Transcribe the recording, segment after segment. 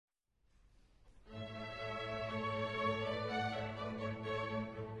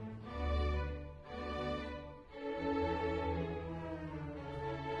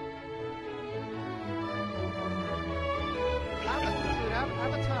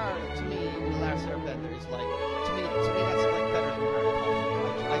is like to me that's like better than Harry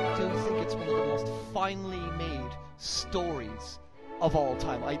Potter. I do think it's one of the most finely made stories of all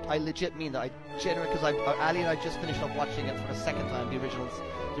time. I legit mean that. I genuinely, because Ali and I just finished up watching it for the second time, the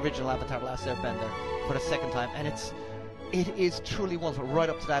original Avatar: The Last Airbender for the second time, and it is truly wonderful right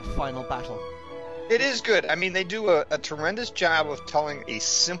up to that final battle. It is good. I mean, they do a tremendous job of telling a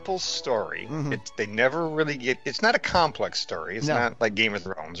simple story. Mm-hmm. They never really get. It's not a complex story. It's not like Game of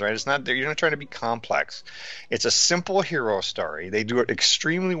Thrones, right? It's not. You're not trying to be complex. It's a simple hero story. They do it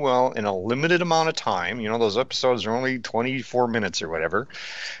extremely well in a limited amount of time. You know, those episodes are only 24 minutes or whatever.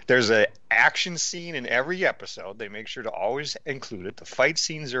 There's an action scene in every episode. They make sure to always include it. The fight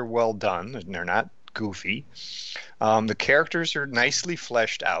scenes are well done, and they're not goofy. The characters are nicely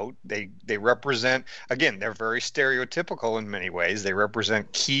fleshed out. They represent, again, they're very stereotypical in many ways. They represent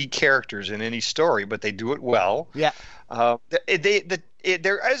key characters in any story, but they do it well. Yeah.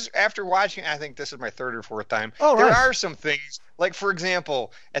 There is, after watching, I think this is my third or fourth time. Oh, there right. are some things, like for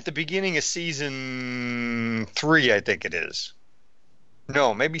example, at the beginning of season 3, I think it is.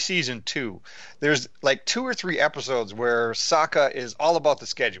 No, maybe season 2. There's like 2 or 3 episodes where Sokka is all about the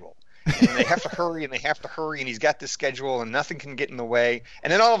schedule. And they have to hurry, and he's got this schedule, and nothing can get in the way.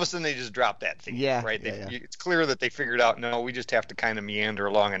 And then all of a sudden, they just drop that theme, right? It's clear that they figured out, no, we just have to kind of meander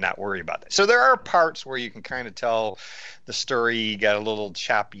along and not worry about that. So there are parts where you can kind of tell the story got a little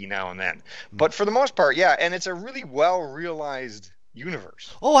choppy now and then. But for the most part, yeah, and it's a really well-realized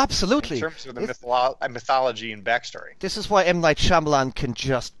universe. Oh, absolutely. In terms of the mythology and backstory. This is why M. Night Shyamalan can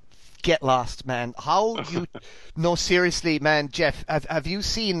just get lost, man. How you... No, seriously, man, Jeff, have you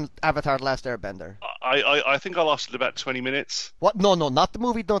seen Avatar: The Last Airbender? I think I lasted about 20 minutes. What? No, not the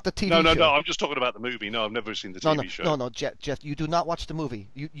movie, not the TV show. No, I'm just talking about the movie. No, I've never seen the TV show. No, Jeff, you do not watch the movie.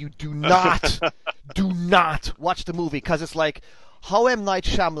 You do not, do not watch the movie, because it's like, how M. Night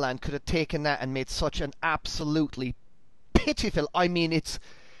Shyamalan could have taken that and made such an absolutely pitiful, I mean, it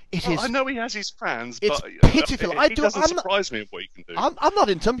is. I know he has his fans, it's but pitiful. It doesn't surprise me what he can do. I'm not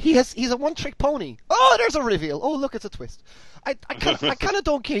into him. He's a one-trick pony. Oh, there's a reveal. Oh, look, it's a twist. I kind of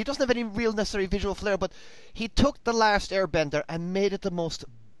don't care. He doesn't have any real necessary visual flair, but he took The Last Airbender and made it the most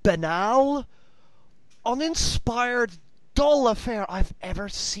banal, uninspired, dull affair I've ever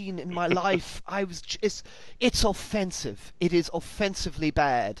seen in my life. It's offensive. It is offensively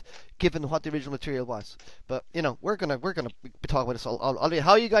bad, given what the original material was. But you know, we're gonna be talking about this all.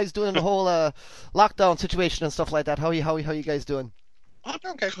 How are you guys doing in the whole lockdown situation and stuff like that? How are you guys doing? I'm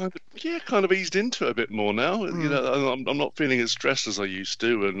kind of eased into it a bit more now. You know, I'm not feeling as stressed as I used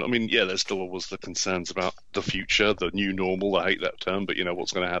to. And I mean, yeah, there's still always the concerns about the future, the new normal. I hate that term, but you know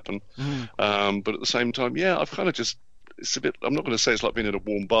what's going to happen. But at the same time, yeah, I've kind of just. It's a bit. I'm not going to say it's like being in a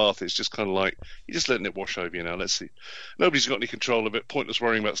warm bath. It's just kind of like you're just letting it wash over you now. Let's see. Nobody's got any control of it. Pointless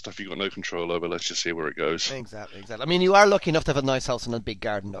worrying about stuff you've got no control over. Let's just see where it goes. Exactly. I mean, you are lucky enough to have a nice house and a big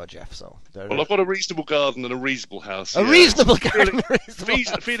garden, though, Jeff. So. Well, I've got a reasonable garden and a reasonable house. Reasonable garden.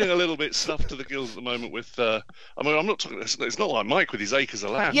 Feeling a little bit stuffed to the gills at the moment with. I mean, I'm not talking. It's not like Mike with his acres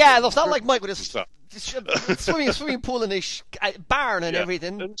of land. Yeah, it's not like Mike with his swimming pool and his barn and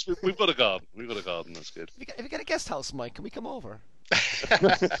everything. And we've got a garden. That's good. If you get a guest house, Mike, can we come over?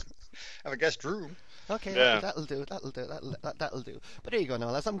 Have a guest room. Okay, yeah. That'll do. But there you go, now,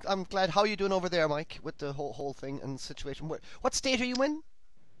 lads. I'm glad. How are you doing over there, Mike, with the whole thing and situation? What state are you in?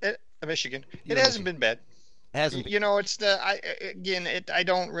 Michigan. It hasn't been bad. You know, it's I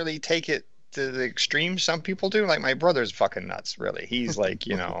don't really take it to the extreme some people do. Like my brother's fucking nuts, really. He's like,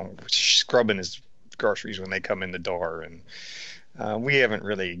 you know, scrubbing his groceries when they come in the door, and we haven't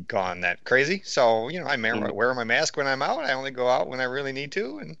really gone that crazy. So, you know, I wear my mask when I'm out. I only go out when I really need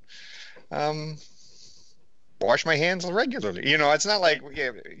to, and wash my hands regularly. You know, it's not like,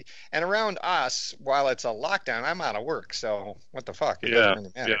 and around us, while it's a lockdown, I'm out of work. So what the fuck? It doesn't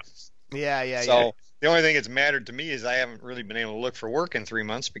really matter. Yeah. So the only thing that's mattered to me is I haven't really been able to look for work in 3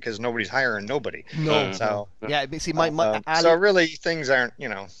 months because nobody's hiring nobody. No. So yeah, see, so really things aren't, you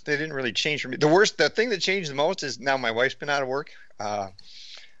know, they didn't really change for me. The thing that changed the most is now my wife's been out of work.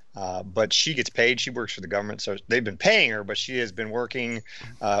 But she gets paid. She works for the government, so they've been paying her, but she has been working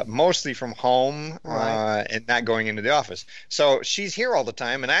mostly from home and not going into the office. So she's here all the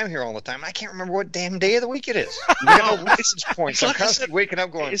time, and I'm here all the time. I can't remember what damn day of the week it is. You got no message points. So I'm constantly waking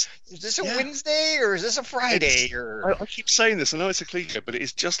up going, is this a Wednesday or is this a Friday? I keep saying this. I know it's a cliche, but it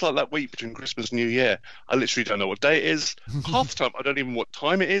is just like that week between Christmas and New Year. I literally don't know what day it is. Half the time, I don't even know what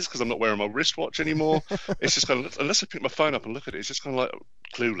time it is because I'm not wearing my wristwatch anymore. It's just kind of, unless I pick my phone up and look at it, it's just kind of like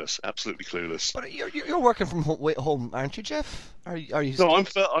clueless, absolutely clueless. But you're working from home, aren't you, Jeff? Are you? No, I'm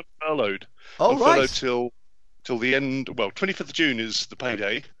furloughed. Oh, I'm furloughed till the end. Well, 25th of June is the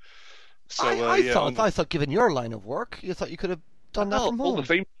payday. So I thought, given your line of work, you thought you could have done that from home.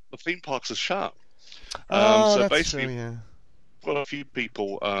 Well, the theme parks are shut. Oh, So that's basically, true, yeah. got a few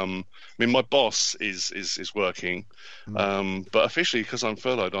people. I mean, my boss is working, but officially, because I'm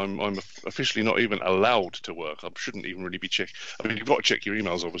furloughed, I'm officially not even allowed to work. I shouldn't even really be checking. I mean, you've got to check your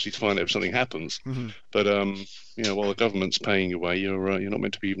emails obviously to find out if something happens. But while the government's paying you away, you're not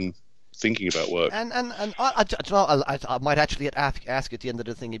meant to be even thinking about work. And I might actually ask you at the end of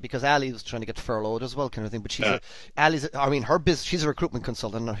the thing, because Ali was trying to get furloughed as well, kind of thing. But her business. She's a recruitment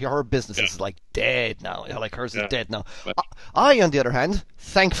consultant, and her business is like dead now. Like hers is dead now. I, on the other hand,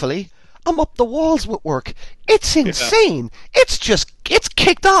 thankfully, I'm up the walls with work. It's insane. It's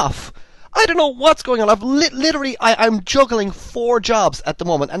kicked off. I don't know what's going on. I've literally, I'm juggling 4 jobs at the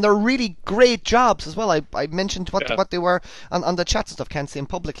moment, and they're really great jobs as well. I mentioned what they were on the chats and stuff. Can't say them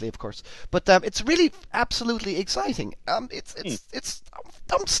publicly, of course, but it's really absolutely exciting. I'm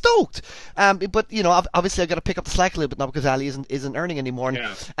stoked. But obviously I got to pick up the slack a little bit now because Ali isn't earning anymore,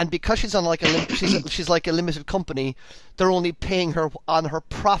 and because she's on like she's like a limited company, they're only paying her on her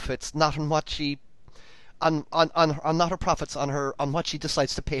profits, not on what she. On not her profits, on what she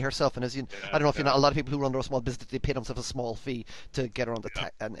decides to pay herself. And as you, I don't know if you know, a lot of people who run their small business, they pay themselves a small fee to get around the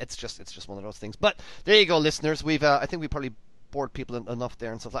tax, and it's just one of those things. But there you go, listeners. I think we probably bored people enough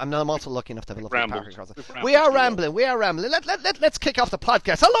there and stuff. I'm also lucky enough to have a lovely park across it. We are rambling. Let's kick off the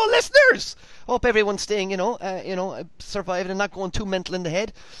podcast. Hello, listeners. Hope everyone's staying, surviving and not going too mental in the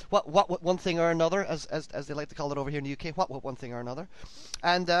head. What one thing or another, as they like to call it over here in the UK. What one thing or another.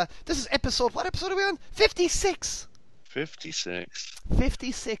 And this is what episode are we on? 56.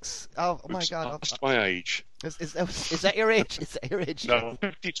 56. Oh my God! That's my age. Is that your age? Is that your age? No,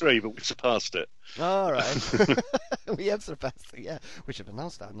 53, but we surpassed it. All right. We have surpassed it, yeah. We should have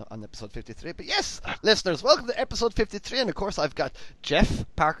announced that on episode 53. But yes, listeners, welcome to episode 53. And of course, I've got Jeff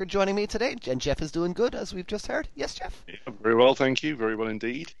Parker joining me today. And Jeff is doing good, as we've just heard. Yes, Jeff? Yeah, very well, thank you. Very well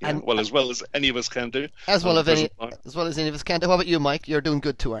indeed. Yeah, as well as any of us can do. As well as any of us can do. How about you, Mike? You're doing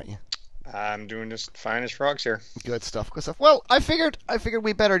good too, aren't you? I'm doing just fine as frogs here. Good stuff. Well, I figured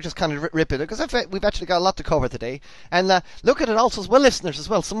we better just kind of rip it, because we've actually got a lot to cover today. And look at it also as well, listeners as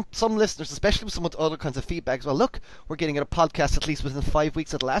well. Some listeners, especially with some other kinds of feedback as well. Look, we're getting a podcast at least within 5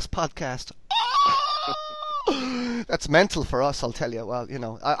 weeks of the last podcast. That's mental for us, I'll tell you. Well,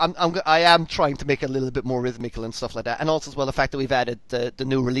 I am trying to make it a little bit more rhythmical and stuff like that. And also as well the fact that we've added the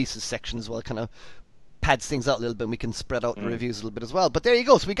new releases section as well, kind of pads things out a little bit, and we can spread out the reviews a little bit as well. But there you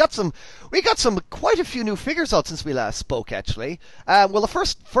go. So we got quite a few new figures out since we last spoke, actually. Well, the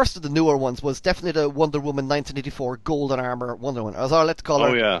first of the newer ones was definitely the Wonder Woman 1984 Golden Armor Wonder Woman, as I like to call her.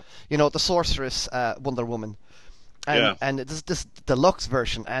 Oh yeah. The Sorceress Wonder Woman. And this deluxe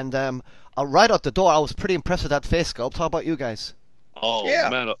version. And right out the door, I was pretty impressed with that face sculpt. How about you guys? Oh yeah.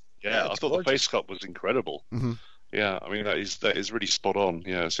 Man, I thought the face sculpt was incredible. Mm-hmm. Yeah, I mean that is really spot on.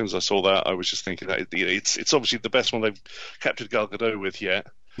 Yeah, as soon as I saw that, I was just thinking that it's obviously the best one they've captured Gal Gadot with yet.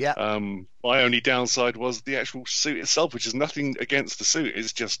 Yeah. My only downside was the actual suit itself, which is nothing against the suit.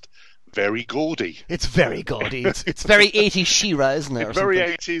 It's just very gaudy. It's very gaudy. It's very 80s She-Ra, isn't it? It's very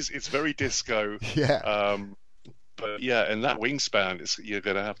 80s. It's very disco. Yeah. But yeah, and that wingspan, you're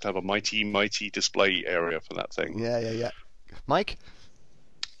going to have a mighty display area for that thing. Yeah. Mike?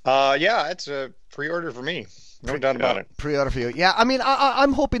 Yeah, it's a pre-order for me. No doubt about it. Pre-order for you. Yeah, I mean,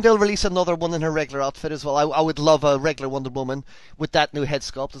 I'm hoping they'll release another one in her regular outfit as well. I would love a regular Wonder Woman with that new head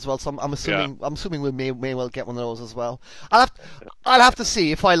sculpt as well. So I'm assuming we may well get one of those as well. I'll have to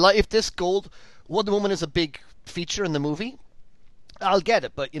see if this gold Wonder Woman is a big feature in the movie. I'll get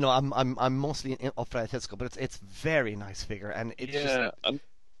it, but I'm mostly up for that head sculpt. But it's very nice figure, and it's just.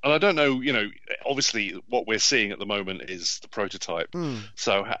 And I don't know, obviously what we're seeing at the moment is the prototype.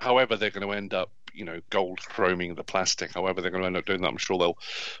 So however they're going to end up, gold chroming the plastic, however they're going to end up doing that, I'm sure they'll,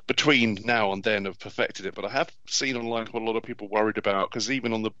 between now and then, have perfected it. But I have seen online what a lot of people worried about, because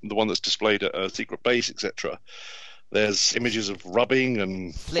even on the one that's displayed at Secret Base, etc., there's images of rubbing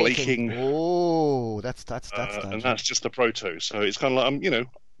and flaking. Oh, that's and that's just the proto. So it's kind of like,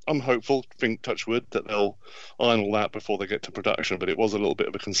 I'm hopeful, touch wood, that they'll iron all that before they get to production. But it was a little bit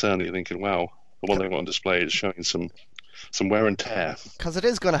of a concern. You're thinking, wow, the one they got on display is showing some wear and tear. Because it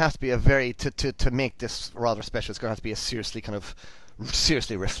is going to have to be a very to make this rather special. It's going to have to be a seriously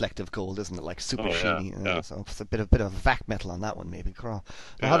reflective gold, isn't it? Like super sheeny. Yeah. So it's a bit of vac metal on that one, maybe. How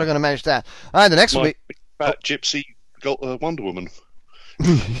are they going to manage that? All right, the next one. Gypsy Wonder Woman.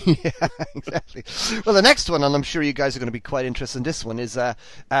 Yeah, exactly. Well, the next one, and I'm sure you guys are going to be quite interested in this one, is the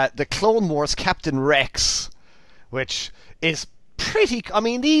Clone Wars Captain Rex, which is pretty. I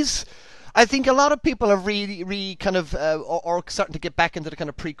mean, these. I think a lot of people are really kind of or starting to get back into the kind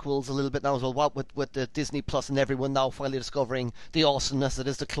of prequels a little bit now as well. What with the Disney Plus and everyone now finally discovering the awesomeness that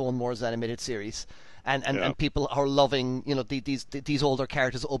is the Clone Wars animated series. And people are loving, these older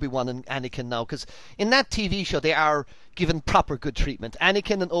characters, Obi-Wan and Anakin now, because in that TV show they are given proper good treatment.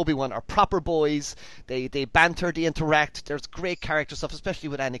 Anakin and Obi-Wan are proper boys. They banter, they interact. There's great character stuff, especially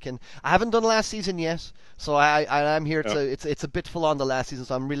with Anakin. I haven't done last season yet, so I'm here to. It's a bit full on the last season,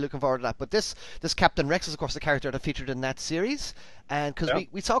 so I'm really looking forward to that. But this Captain Rex is of course the character that featured in that series, and because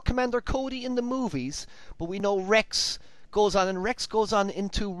we saw Commander Cody in the movies, but we know Rex goes on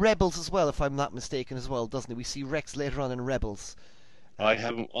into Rebels as well, if I'm not mistaken as well, doesn't he? We see Rex later on in Rebels. I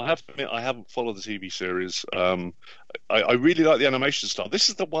have to admit, I haven't followed the TV series. I really like the animation style. This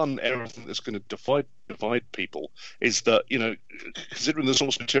is the one area I think that's going to divide people, is that, considering the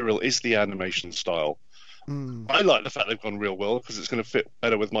source material is the animation style. I like the fact they've gone real well because it's going to fit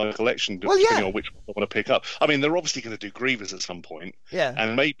better with my collection depending on which one I want to pick up. I mean, they're obviously going to do Grievous at some point,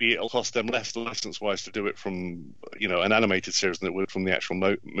 and maybe it'll cost them less license-wise to do it from an animated series than it would from the actual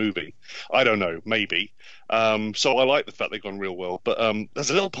movie. I don't know, maybe. So I like the fact they've gone real well, but there's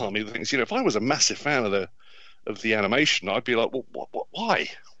a little part of me that thinks, if I was a massive fan of the animation, I'd be like, well,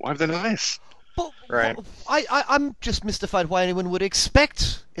 why have they done this? But right. I'm just mystified why anyone would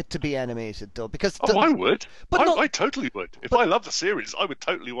expect it to be animated, though. Because I would. I totally would. If I love the series, I would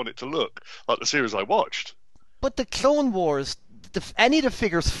totally want it to look like the series I watched. But the Clone Wars, any of the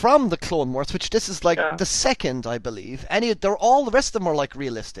figures from the Clone Wars, which this is like the second, I believe, the rest of them are like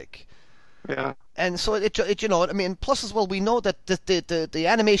realistic. Yeah. And so it I mean, plus as well, we know that the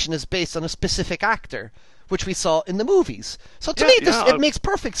animation is based on a specific actor, which we saw in the movies. So to me, it makes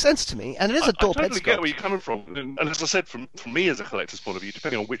perfect sense to me, and it is a dope head sculpt. I totally get where you're coming from, and as I said, from me as a collector's point of view,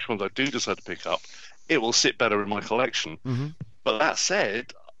 depending on which ones I do decide to pick up, it will sit better in my collection. Mm-hmm. But that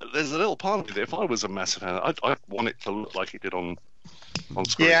said, there's a little part of me that if I was a massive fan, I'd want it to look like it did on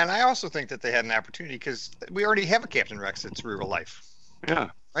screen. Yeah, and I also think that they had an opportunity because we already have a Captain Rex that's real life.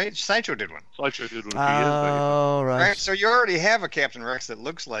 Yeah. Right? Sideshow did one. Sideshow did one a few years ago. Oh, right. So you already have a Captain Rex that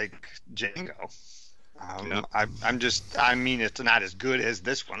looks like Django. I mean, it's not as good as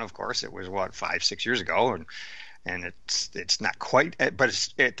this one, of course. It was 5-6 years ago, and it's not quite, but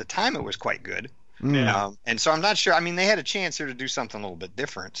at the time it was quite good. Yeah. And so I'm not sure. I mean, they had a chance here to do something a little bit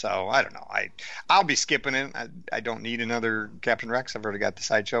different. So I don't know. I'll be skipping it. I don't need another Captain Rex. I've already got the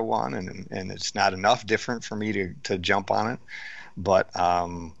Sideshow one, and it's not enough different for me to jump on it. But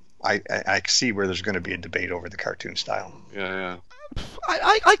I see where there's going to be a debate over the cartoon style. Yeah.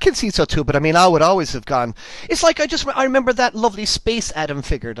 I can see so too, but I mean, I would always have gone. It's like I remember that lovely Space Adam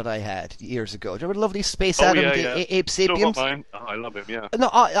figure that I had years ago. Do you remember the lovely Space Adam, the Ape Sapiens? I love him. Yeah. No,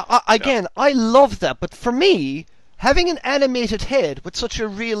 I love that, but for me, having an animated head with such a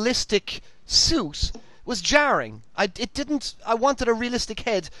realistic suit was jarring. I wanted a realistic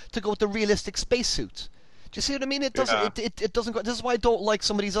head to go with the realistic spacesuit. Do you see what I mean? It doesn't. Yeah. It doesn't go. This is why I don't like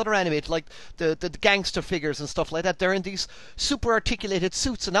some of these other animated, like the gangster figures and stuff like that. They're in these super articulated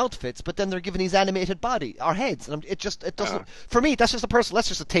suits and outfits, but then they're given these animated heads, and it doesn't. For me, that's just that's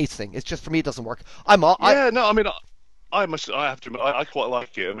just a taste thing. It's just for me, it doesn't work. I have to admit, I quite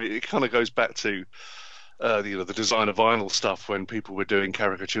like it. I mean, it kind of goes back to the design of vinyl stuff when people were doing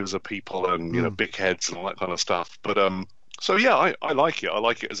caricatures of people and big heads and all that kind of stuff. But so yeah, I like it. I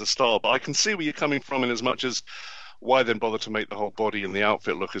like it as a style, but I can see where you're coming from in as much as why then bother to make the whole body and the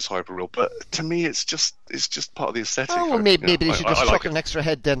outfit look as hyper real? But to me, it's just part of the aesthetic. Oh, well, maybe they should just chuck an extra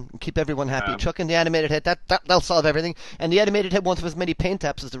head then and keep everyone happy. Chuck in the animated head. That'll solve everything. And the animated head won't have as many paint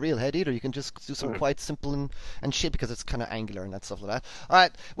taps as the real head either. You can just do something quite simple and shit because it's kind of angular and that stuff like that. All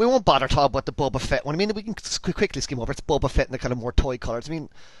right, we won't bother talking about the Boba Fett one. I mean, we can quickly skim over. It's Boba Fett in the kind of more toy colors. I mean,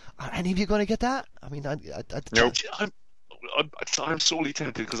 are any of you going to get that? I mean, nope. I'm sorely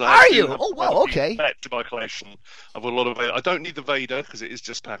tempted because I okay. To my collection, I've got a lot of Vader. I don't need the Vader because it is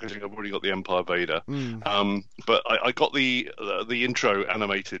just packaging. I've already got the Empire Vader. But I got the intro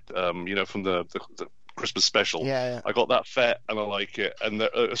animated, from the Christmas special. Yeah. I got that Fett and I like it. And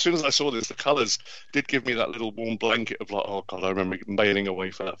as soon as I saw this, the colours did give me that little warm blanket of like, oh god, I remember bailing away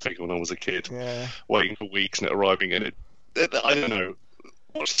for that figure when I was a kid, waiting for weeks and it arriving. And I don't know.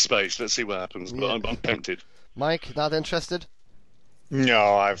 Watch the space. Let's see what happens. But I'm tempted. Mike, not interested?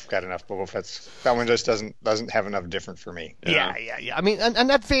 No, I've got enough Boba Fett's. That one just doesn't have enough different for me. Yeah. I mean, and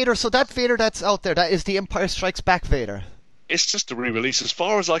that Vader, so that Vader that's out there, that is the Empire Strikes Back Vader. It's just a re-release. As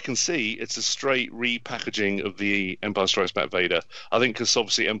far as I can see, it's a straight repackaging of the Empire Strikes Back Vader. I think because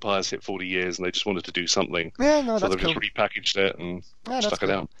obviously Empire's hit 40 years and they just wanted to do something. Yeah, no, So that's they've cool. just repackaged it and stuck Cool.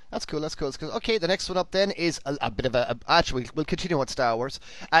 it out. That's cool. That's cool. Okay, the next one up then is a bit of actually, we'll continue with Star Wars.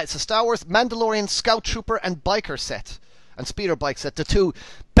 It's a Star Wars Mandalorian Scout Trooper and Biker set. And Speeder Bike set. The two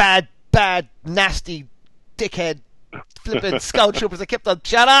bad, nasty, dickhead flipping scout troopers that kept on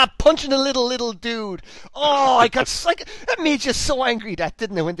shut up punching the little dude. Oh, I got like that made you so angry, that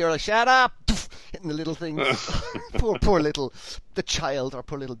didn't it, when they were like shut up, hitting the little things. poor little the child, or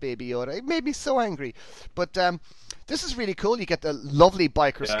poor little baby Yoda. It made me so angry. But this is really cool. You get the lovely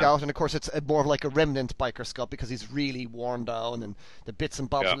biker scout, and of course it's more of like a remnant biker scout because he's really worn down and the bits and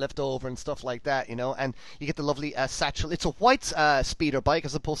bobs are left over and stuff like that, you know. And you get the lovely satchel. It's a white speeder bike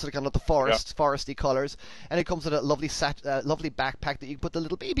as opposed to the kind of the foresty colours, and it comes with a lovely lovely backpack that you can put the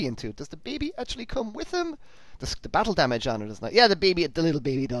little baby into. Does the baby actually come with him? The battle damage on it is not. Yeah, the little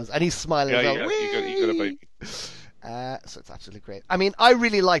baby does, and he's smiling. You got a baby. So it's absolutely great. I mean, I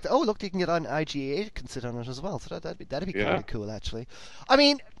really liked. Oh, look, you can get on IGA consider on it as well. So that'd be kind of cool, actually. I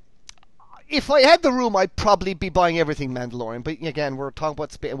mean, if I had the room, I'd probably be buying everything Mandalorian. But again, we're talking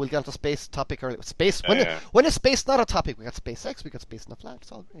about space. We'll get onto space topic or space. When is space not a topic? We got SpaceX. We got Space in the Flat.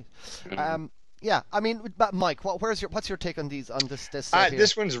 It's all great. Yeah, I mean, Mike, what's your take on this?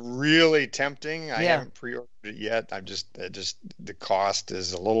 This one's really tempting. I haven't pre-ordered it yet. I'm just the cost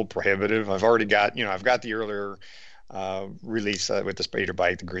is a little prohibitive. I've already got I've got the earlier release with the Speeder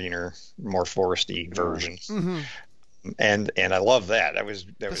Bike, the greener, more foresty version, and I love that. That was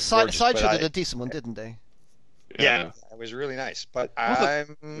Sideshow did a decent one, didn't they? Yeah, it was really nice. But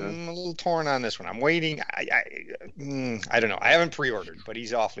I'm a little torn on this one. I'm waiting. I don't know. I haven't pre-ordered, but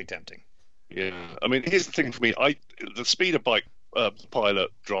he's awfully tempting. Yeah, I mean, here's the thing for me. The speeder bike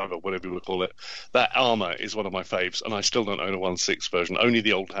pilot, driver, whatever you would call it, that armor is one of my faves, and I still don't own a 1/6 version, only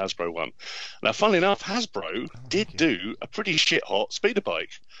the old Hasbro one. Now, funnily enough, Hasbro did do a pretty shit-hot speeder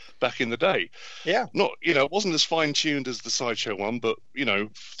bike back in the day. Yeah. Not, it wasn't as fine-tuned as the Sideshow one, but,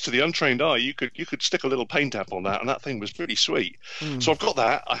 to the untrained eye, you could stick a little paint app on that, and that thing was pretty sweet. So I've got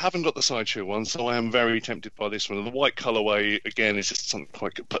that. I haven't got the Sideshow one, so I am very tempted by this one. And the white colorway, again, is just something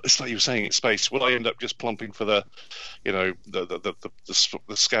quite good. But it's like you were saying, it's space. Will I end up just plumping for the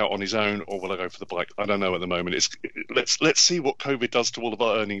scout on his own, or will I go for the bike? I don't know at the moment. Let's see what COVID does to all of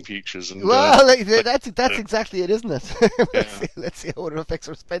our earning futures. And that's exactly it, isn't it? let's see how it affects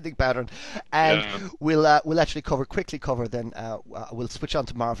our spending pattern, and we'll actually quickly cover. Then we'll switch on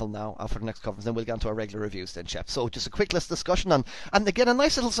to Marvel now for the next conference. Then we'll get on to our regular reviews. Then, Chef. So just a quick list discussion on, and again a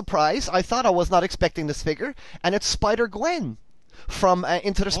nice little surprise. I thought I was not expecting this figure, and it's Spider-Gwen from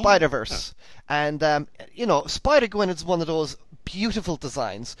Into the Spider-Verse. And Spider-Gwen is one of those beautiful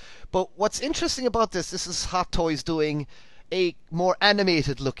designs. But what's interesting about this is Hot Toys doing a more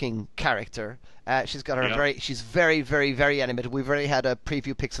animated looking character. She's got her she's very, very, very animated. We've already had a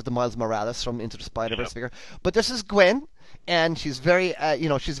preview pics of the Miles Morales from Into the Spider-Verse figure. But this is Gwen, and she's very,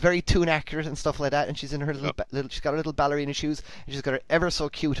 she's very tune accurate and stuff like that. And she's in her she's got her little ballerina shoes, and she's got her ever so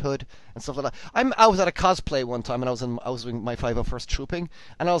cute hood and stuff like that. I was at a cosplay one time, and I was doing my 501st trooping,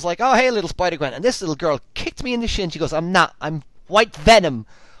 and I was like, oh hey, little Spider-Gwen, and this little girl kicked me in the shin. She goes, I'm White Venom.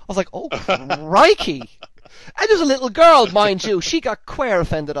 I was like, oh crikey. And there's a little girl, mind you. She got queer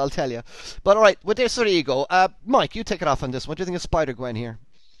offended, I'll tell you. But all right, with this, so there you go. Mike, you take it off on this. What do you think of Spider-Gwen here?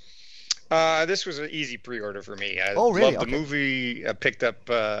 This was an easy pre-order for me. I really? loved the movie. I picked up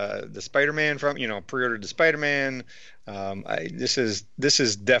the Spider-Man from, pre-ordered the Spider-Man. This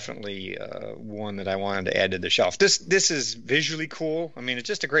is definitely one that I wanted to add to the shelf. This is visually cool. I mean, it's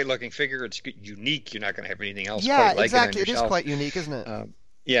just a great-looking figure. It's unique. You're not going to have anything else quite like exactly. it on your It shelf. is quite unique, isn't it?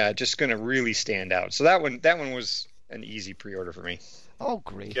 Yeah, just going to really stand out. So that one was an easy pre-order for me. Oh,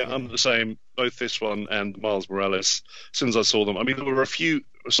 great. Yeah, I'm the same. Both this one and Miles Morales, as soon as I saw them. I mean, there were a few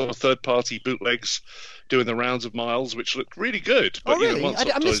sort of third-party bootlegs doing the rounds of Miles, which looked really good. But, really? Once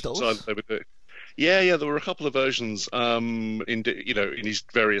I missed those. They would do it. Yeah, there were a couple of versions in his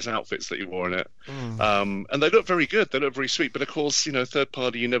various outfits that he wore in it. And they look very good. They look very sweet. But, of course, third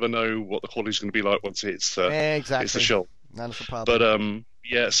party, you never know what the quality's going to be like once it hits the shelf. That's the problem.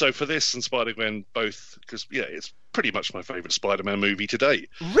 But, so for this and Spider-Gwen, both, because, it's pretty much my favourite Spider-Man movie to date.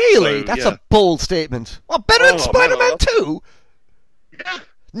 Really? So, that's a bold statement. Well, better than Spider-Man 2? Yeah.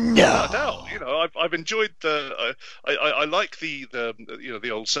 No. I doubt. I've enjoyed the. I like the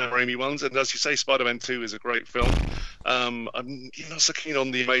old Sam Raimi ones, and as you say, Spider-Man 2 is a great film. I'm not so keen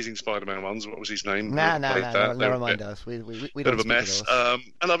on the Amazing Spider-Man ones. What was his name? Never mind us. We bit don't of a mess.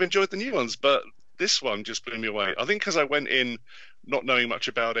 And I've enjoyed the new ones, but this one just blew me away. I think because I went in not knowing much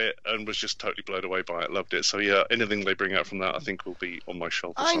about it, and was just totally blown away by it. Loved it. So yeah, anything they bring out from that, I think, will be on my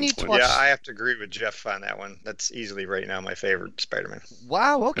shelf at I some need to point. watch- Yeah, I have to agree with Jeff on that one. That's easily right now my favorite Spider-Man.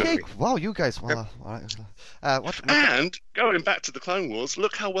 Wow. Okay. Agree. Wow. You guys. Well, all right. What? And going back to the Clone Wars,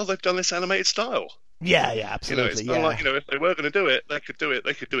 look how well they've done this animated style. Yeah. You know, it's Absolutely. not Yeah. like, if they were going to do it, they could do it.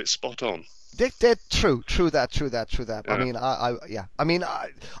 They could do it spot on. True that. Yeah. I mean, I mean,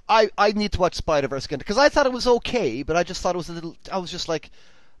 I need to watch Spider-Verse again because I thought it was okay, but I just thought it was a little. I was just like,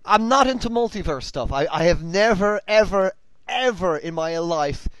 I'm not into multiverse stuff. I have never, ever, ever in my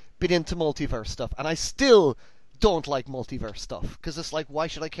life been into multiverse stuff, and I still don't like multiverse stuff because it's like, why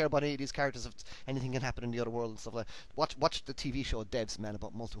should I care about any of these characters if anything can happen in the other world and stuff like that? Watch the TV show Dead's Man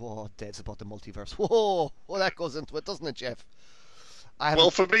about Dead's about the multiverse. Whoa, that goes into it, doesn't it, Jeff?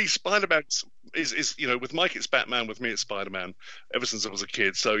 Well, for me, Spider-Man is with Mike it's Batman, with me it's Spider-Man. Ever since I was a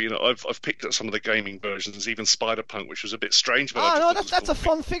kid, so I've picked up some of the gaming versions, even Spider-Punk, which was a bit strange. But no, that's a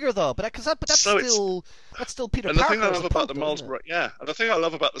fun figure though. But that's still Peter and the Parker. thing I love as a about punk, the though, isn't it? and the thing I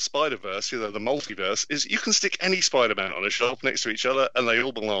love about the Spider-Verse, the multiverse, is you can stick any Spider-Man on a shelf next to each other, and they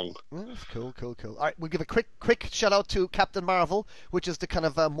all belong. That's cool. All right, we'll give a quick shout out to Captain Marvel, which is the kind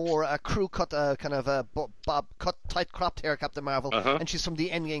of more crew cut, bob cut, tight cropped hair Captain Marvel, and she's from the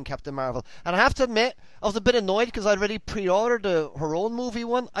Endgame Captain Marvel. And I have to admit, I was a bit annoyed because I'd already pre-ordered her own movie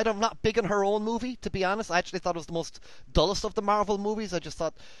one. I'm not big on her own movie, to be honest. I actually thought it was the most dullest of the Marvel movies. I just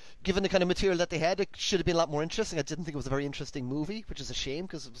thought, given the kind of material that they had, it should have been a lot more interesting. I didn't think it was a very interesting movie, which is a shame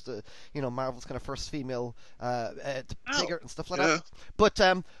because it was Marvel's kind of first female figure and stuff like that. But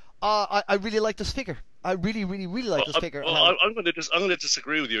I really like this figure. I really, really, really like this figure. Well, I'm going to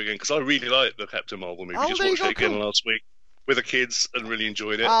disagree with you again because I really like the Captain Marvel movie. Just watched it again last week with the kids and really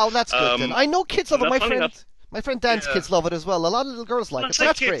enjoyed it. Oh, that's good then. I know kids love it. My friend Dan's kids love it as well. A lot of little girls like it. So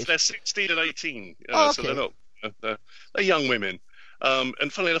that's kids, great. They're 16 and 18, okay. so they're not. They're young women.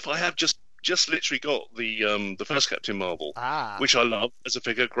 And funnily enough, I have just literally got the first Captain Marvel, which I love as a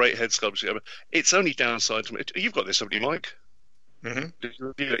figure. Great head sculpture. Its only downside to me, you've got this, haven't you, Mike?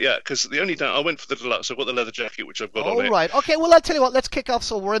 Mm-hmm. Yeah, because the only I went for the deluxe. I've got the leather jacket, which I've got on it. All right. Okay. Well, I'll tell you what. Let's kick off.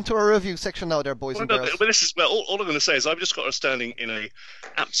 So we're into our review section now, there, boys and girls. But this is all I'm going to say is I've just got her standing in a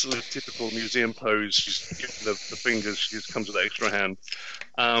absolute typical museum pose. She's giving the fingers. She comes with the extra hand.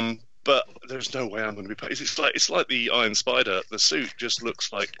 But there's no way I'm going to be. It's like the Iron Spider. The suit just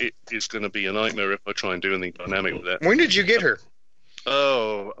looks like it is going to be a nightmare if I try and do anything dynamic with it. When did you get her?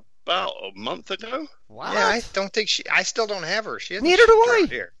 Oh, about a month ago. Wow. Yeah, I don't think I still don't have her. She Neither do I.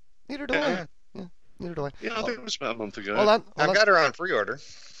 Here. Neither do I. Yeah, neither do I. Yeah, I think it was about a month ago. Hold on. I got her on pre-order.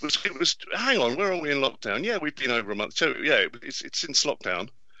 It was. Hang on, where are we in lockdown? Yeah, we've been over a month. So yeah, it's since lockdown.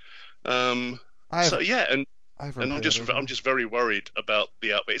 And I'm just very worried about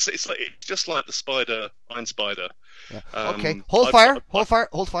the outfit. It's just like the Iron Spider. Yeah. Okay, hold fire.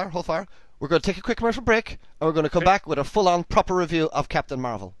 We're going to take a quick commercial break, and we're going to come back with a full-on proper review of Captain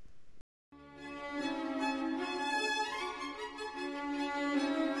Marvel.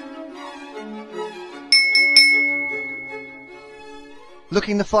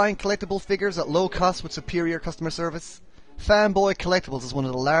 Looking to find collectible figures at low cost with superior customer service? Fanboy Collectibles is one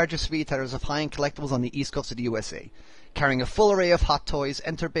of the largest retailers of high-end collectibles on the east coast of the USA, carrying a full array of hot toys,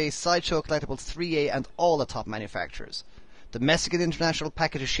 Enter-based, Sideshow Collectibles 3A and all the top manufacturers. Domestic and international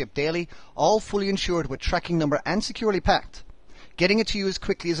packages shipped daily, all fully insured with tracking number and securely packed. Getting it to you as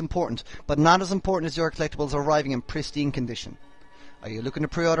quickly is important, but not as important as your collectibles arriving in pristine condition. Are you looking to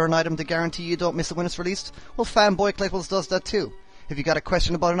pre-order an item to guarantee you don't miss it when it's released? Well, Fanboy Collectibles does that too. If you got a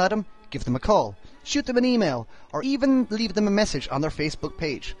question about an item, give them a call, shoot them an email, or even leave them a message on their Facebook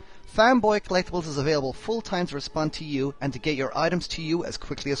page. Fanboy Collectibles is available full-time to respond to you and to get your items to you as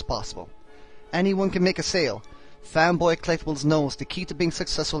quickly as possible. Anyone can make a sale. Fanboy Collectibles knows the key to being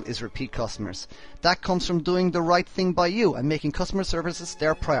successful is repeat customers. That comes from doing the right thing by you and making customer services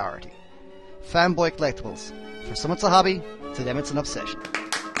their priority. Fanboy Collectibles. For some it's a hobby, to them it's an obsession.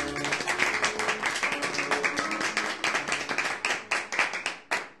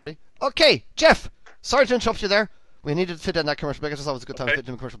 Okay, Jeff, sorry to interrupt you there. We needed to fit in that commercial break. I just thought it was a good time to fit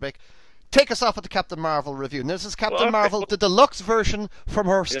in a commercial break. Take us off with the Captain Marvel review. Now, this is Captain Marvel, the deluxe version from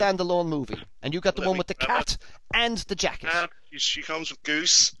her standalone movie. And you got the one with the cat and the jacket. She comes with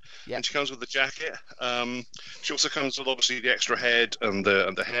Goose, and she comes with the jacket. She also comes with, obviously, the extra head and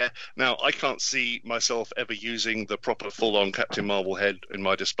the hair. Now, I can't see myself ever using the proper full-on Captain Marvel head in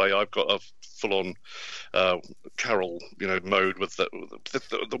my display. I've got a full-on Carol, mode with the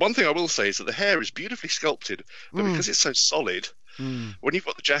one thing I will say is that the hair is beautifully sculpted, but because it's so solid, when you've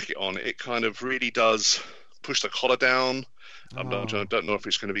got the jacket on, it kind of really does push the collar down. I Oh. don't know if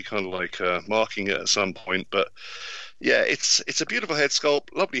it's going to be kind of like marking it at some point, but yeah, it's a beautiful head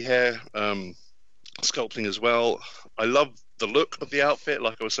sculpt, lovely hair sculpting as well. I love the look of the outfit,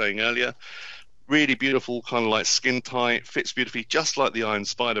 like I was saying earlier. Really beautiful, kind of like skin tight, fits beautifully, just like the Iron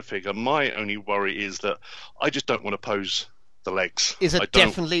Spider figure. My only worry is that I just don't want to pose the legs. Is I it don't.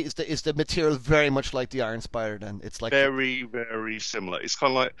 definitely is the material very much like the Iron Spider? Then it's like Very, very similar. It's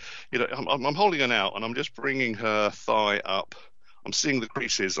kind of like, I'm holding her now and I'm just bringing her thigh up. I'm seeing the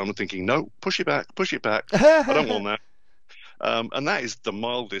creases. I'm thinking, no, push it back, push it back. I don't want that. And that is the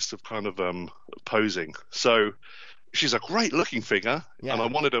mildest of kind of posing. So she's a great looking figure, Yeah. and I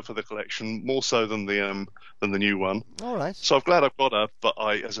wanted her for the collection more so than the new one. All right. So I'm glad I've got her, but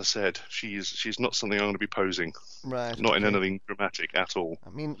as I said, she's not something I'm going to be posing. Right. Not in anything dramatic at all.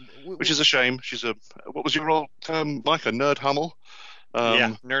 I mean, Which is a shame. She's what was your old term, Mike? A nerd hummel?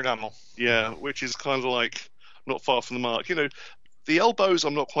 Yeah, nerd hummel. Yeah, which is kind of like not far from the mark. The elbows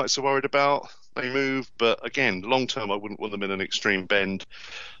I'm not quite so worried about. They move, but again, long term I wouldn't want them in an extreme bend.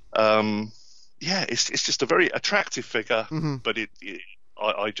 Yeah, it's just a very attractive figure, but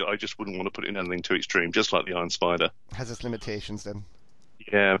I just wouldn't want to put it in anything too extreme, just like the Iron Spider. Has its limitations then.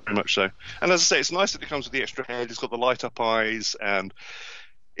 Yeah, very much so. And as I say, it's nice that it comes with the extra head. It's got the light up eyes and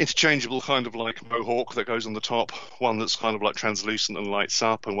interchangeable kind of like mohawk that goes on the top, one that's kind of like translucent and lights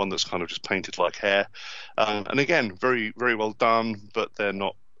up, and one that's kind of just painted like hair. And again, very, very well done, but they're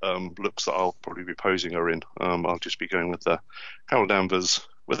not looks that I'll probably be posing her in. I'll just be going with the Carol Danvers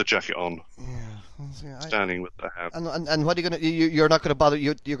with a jacket on, standing with the hat. And what are you gonna? You're not gonna bother.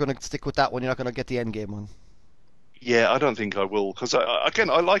 You're gonna stick with that one. You're not gonna get the end game one. Yeah, I don't think I will, because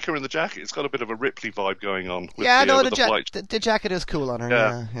again, I like her in the jacket. It's got a bit of a Ripley vibe going on. With the jacket is cool on her.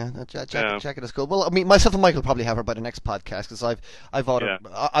 Yeah, the jacket is cool. Well, I mean, myself and Michael probably have her by the next podcast, because I've ordered.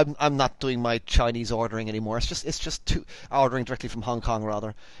 Yeah. I'm not doing my Chinese ordering anymore. It's just too ordering directly from Hong Kong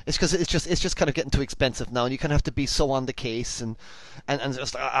rather. It's because it's just kind of getting too expensive now, and you kind of have to be so on the case and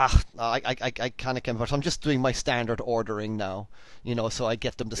just I kind of can't. So I'm just doing my standard ordering now. So I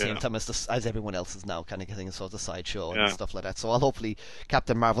get them the same time as everyone else is now, kind of thing. So it's a sideshow and stuff like that. So I'll hopefully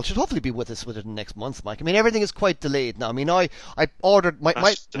Captain Marvel should hopefully be with us within next month, Mike. I mean, everything is quite delayed now. I mean, I ordered my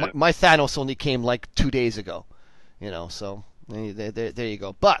Thanos only came like 2 days ago. So there you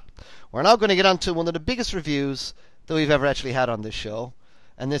go. But we're now going to get on to one of the biggest reviews that we've ever actually had on this show,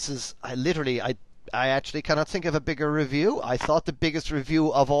 and this is I actually cannot think of a bigger review. I thought the biggest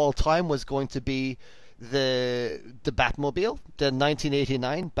review of all time was going to be the Batmobile, the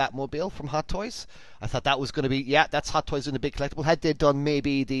 1989 Batmobile from Hot Toys. I thought that was going to be, that's Hot Toys in the big collectible. Had they done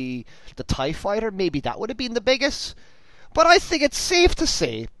maybe the TIE Fighter, maybe that would have been the biggest. But I think it's safe to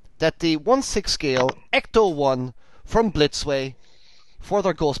say that the 1/6 scale Ecto-1 from Blitzway for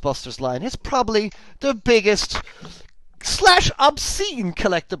their Ghostbusters line is probably the biggest / obscene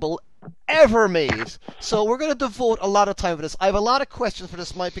collectible ever made. So we're going to devote a lot of time for this. I have a lot of questions for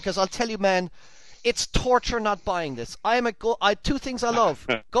this, Mike, because I'll tell you, man, it's torture not buying this. I two things I love: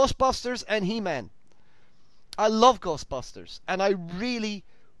 Ghostbusters and He-Man. I love Ghostbusters, and I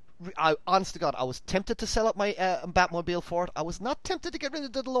honest to God, I was tempted to sell up my Batmobile for it. I was not tempted to get rid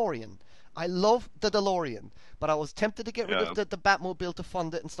of the DeLorean. I love the DeLorean, but I was tempted to get rid of the Batmobile to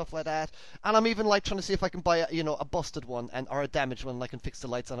fund it and stuff like that. And I'm even like trying to see if I can buy a busted one or a damaged one, and I can fix the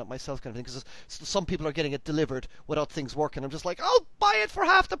lights on it myself, kind of thing. Because some people are getting it delivered without things working. I'm just like, I'll buy it for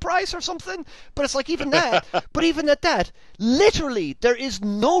half the price or something. But it's like even that. But even at that, literally, there is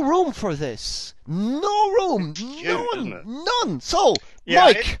no room for this. No room. None. So, yeah,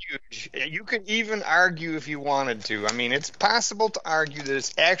 Mike. It's huge. You could even argue if you wanted to. I mean, it's possible to argue that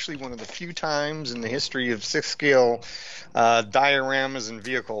it's actually one of the few times in the history of 6-scale dioramas and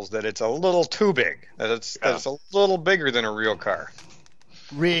vehicles that it's a little too big. That it's a little bigger than a real car.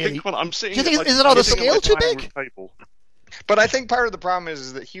 Really? I'm seeing. Do you think is it on a scale too big? But I think part of the problem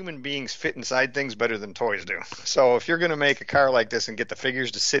is that human beings fit inside things better than toys do. So if you're going to make a car like this and get the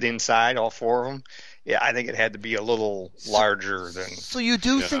figures to sit inside, all four of them, I think it had to be a little larger than. So you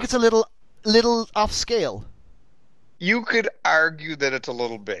do think it's a little off scale? You could argue that it's a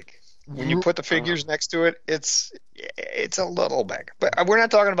little big. When you put the figures next to it, it's a little big. But we're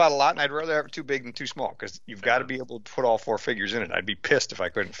not talking about a lot, and I'd rather have it too big than too small, because you've got to be able to put all four figures in it. I'd be pissed if I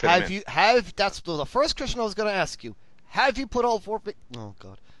couldn't fit them in. That's the first question I was going to ask you. Have you put all four? Oh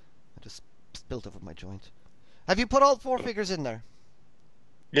God, I just spilled over my joint. Have you put all four figures in there?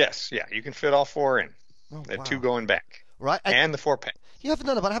 Yes, you can fit all four in. Oh, the two going back, right? And the 4-pack. You haven't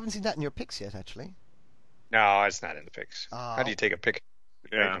done it, but I haven't seen that in your pics yet, actually. No, it's not in the pics. How do you take a pic?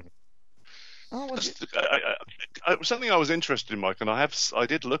 Yeah. Oh, well, Something I was interested in, Mike, and I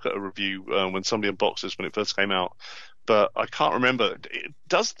did look at a review when somebody unboxed this when it first came out, but I can't remember.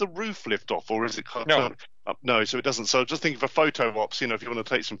 Does the roof lift off, or is it kind No. of no? So it doesn't. So just thinking for photo ops, if you want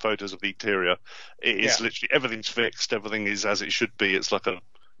to take some photos of the interior, it is literally everything's fixed. Everything is as it should be. It's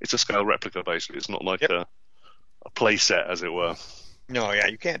a scale replica basically. It's not like a play set, as it were. No,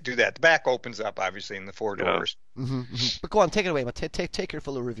 you can't do that. The back opens up, obviously, in the four doors. But go on, take it away. But take your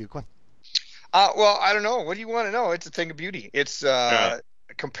full review. Go on. Well, I don't know. What do you want to know? It's a thing of beauty. It's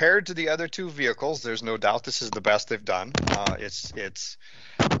compared to the other two vehicles. There's no doubt this is the best they've done. It's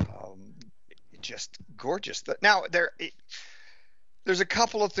just gorgeous. Now there's a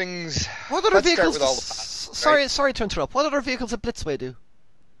couple of things. What other Let's vehicles? start with all the positives, right? Sorry to interrupt. What other vehicles did Blitzway do?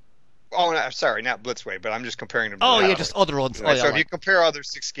 Oh, no, sorry, not Blitzway, but I'm just comparing them. To Oh, the yeah, just other ones. Right? So if you compare other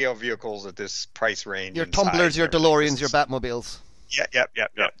 6-scale vehicles at this price range, your and Tumblers, size, your DeLoreans, your Batmobiles. Yep.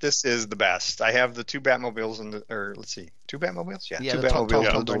 This is the best. I have the two Batmobiles let's see, two Batmobiles? Yeah, two the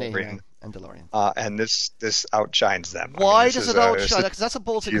Batmobiles Tom and DeLorean. and DeLorean. And this outshines them. Why this does is it outshine? Because that's a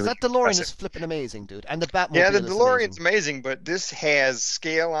bold thing. Because really that DeLorean impressive. is flipping amazing, dude. And the Batmobile Yeah, the is DeLorean's amazing. amazing, but this has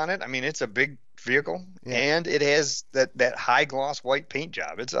scale on it. I mean, it's a big vehicle, and it has that high gloss white paint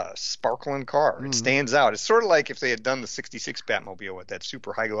job. It's a sparkling car. It stands out. It's sort of like if they had done the '66 Batmobile with that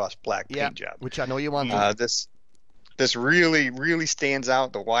super high gloss black paint job. Which I know you want. This really stands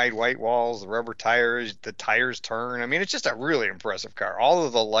out. The wide white walls, the rubber tires, the tires turn. I mean, it's just a really impressive car. All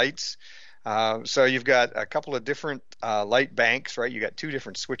of the lights. So you've got a couple of different light banks, right? You got two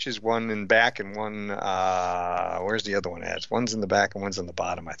different switches, one in back and one. Where's the other one at? One's in the back and one's on the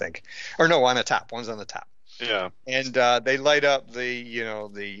bottom, I think. Or no, on the top. One's on the top. Yeah. And they light up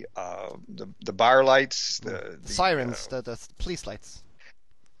the bar lights, the sirens, the police lights.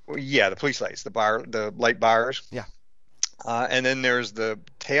 Yeah, the police lights, the light bars. Yeah. And then there's the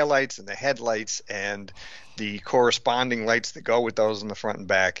taillights and the headlights and the corresponding lights that go with those in the front and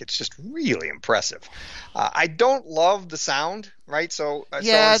back. It's just really impressive. I don't love the sound, right? So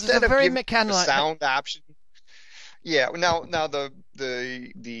instead of very mechanical the sound option. Yeah. Now the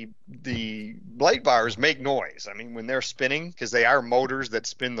light bars make noise. I mean, when they're spinning, because they are motors that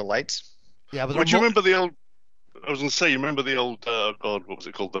spin the lights. Yeah, but you remember the old? I was going to say, you remember the old? God, what was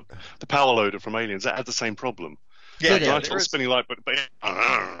it called? The power loader from Aliens. That had the same problem. Yeah, nice little spinning light, but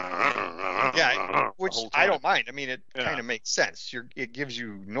which I don't mind. I mean, it kind of makes sense. It gives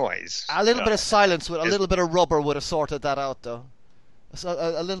you noise. A little bit of silence with a little bit of rubber would have sorted that out, though. So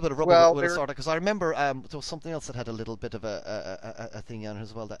a little bit of rubber would have sorted, because I remember there was something else that had a little bit of a thing on it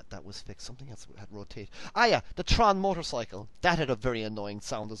as well that was fixed. Something else had rotate. The Tron motorcycle that had a very annoying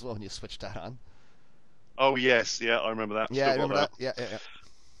sound as well when you switched that on. Oh yes, I remember that. Yeah, I remember that. Yeah.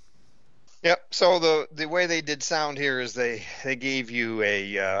 Yep. So the way they did sound here is they gave you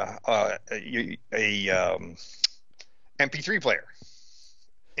a MP3 player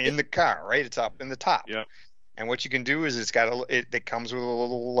in the car, right? It's up in the top. Yeah. And what you can do is it comes with a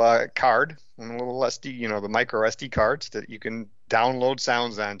little card and a little SD, the micro SD cards that you can download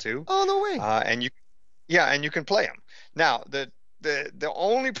sounds onto. Oh, no way. And you can play them. Now the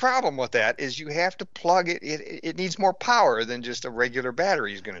only problem with that is you have to plug it. It needs more power than just a regular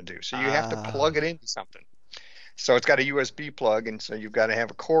battery is going to do. So you have to plug it into something. So it's got a USB plug, and so you've got to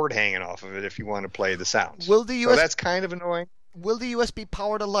have a cord hanging off of it if you want to play the sounds. So that's kind of annoying. Will the USB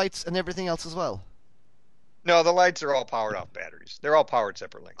power the lights and everything else as well? No, the lights are all powered off batteries. They're all powered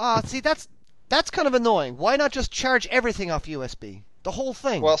separately. See, that's kind of annoying. Why not just charge everything off USB? The whole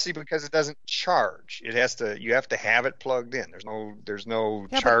thing. Well, see, because it doesn't charge. You have to have it plugged in. There's no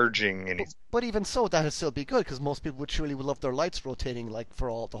charging anything. But even so, that'd still be good, because most people would love their lights rotating the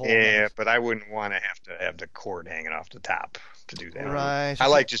whole. Yeah, night. But I wouldn't want to have the cord hanging off the top to do that. Right. I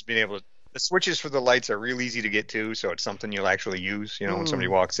like just being able to. The switches for the lights are real easy to get to, so it's something you'll actually use. When somebody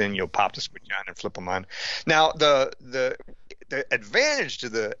walks in, you'll pop the switch on and flip them on. Now, the advantage to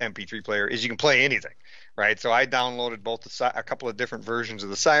the MP3 player is you can play anything, right? So I downloaded a couple of different versions of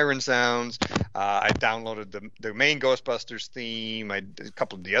the siren sounds. I downloaded the main Ghostbusters theme. I did a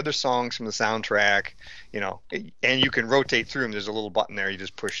couple of the other songs from the soundtrack, and you can rotate through them. There's a little button there. You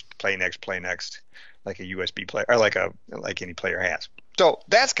just push play next, like a USB player, or like any player has. So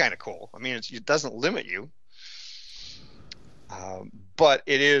that's kind of cool. I mean, it doesn't limit you, but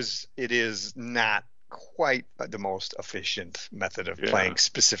it is not quite the most efficient method of playing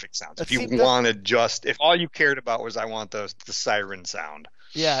specific sounds. If all you cared about was I want the siren sound.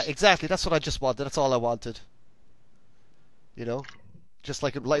 Yeah, exactly. That's what I just wanted. That's all I wanted. Just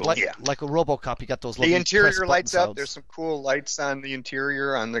like a RoboCop, you got those. The interior lights up. Sounds. There's some cool lights on the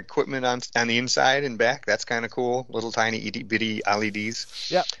interior, on the equipment on the inside and back. That's kind of cool. Little tiny itty bitty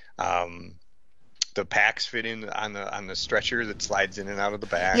LEDs. Yeah. the packs fit in on the stretcher that slides in and out of the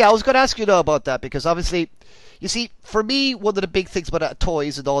back. Yeah, I was going to ask you now about that because obviously, you see, for me, one of the big things about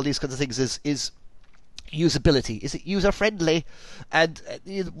toys and all these kinds of things is usability. Is it user friendly? And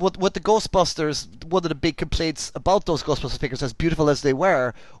with the Ghostbusters, one of the big complaints about those Ghostbusters figures, as beautiful as they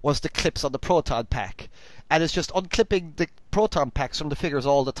were, was the clips on the Proton pack. And it's just unclipping the Proton packs from the figures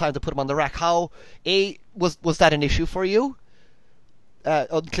all the time to put them on the rack. How was that an issue for you?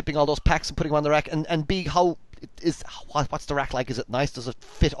 Unclipping all those packs and putting them on the rack, and B, what's the rack like? Is it nice? Does it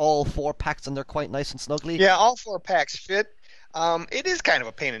fit all 4 packs and they're quite nice and snugly? Yeah, all 4 packs fit. It is kind of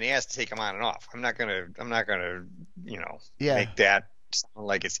a pain in the ass to take them on and off. I'm not gonna make that sound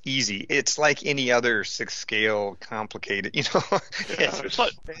like it's easy. It's like any other 6 scale complicated, It's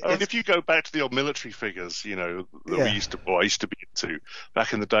like if you go back to the old military figures, that I used to be into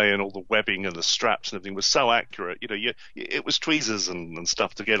back in the day, and all the webbing and the straps and everything was so accurate. It was tweezers and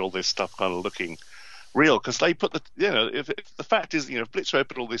stuff to get all this stuff kind of looking real, because they put if the fact is, Blitzway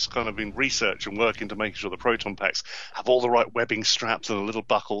put all this kind of in research and work into making sure the Proton packs have all the right webbing straps and the little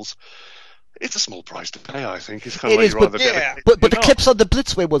buckles. It's a small price to pay, I think. It's kind of but the clips on the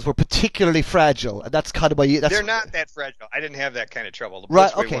Blitzway ones were particularly fragile, and that's kind of why they're not that fragile. I didn't have that kind of trouble. The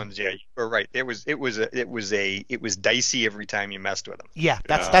Blitzway ones, you were right. It was dicey every time you messed with them. Yeah,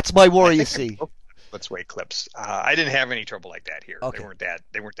 that's my worry. You see. Blitzway clips. I didn't have any trouble like that here. Okay.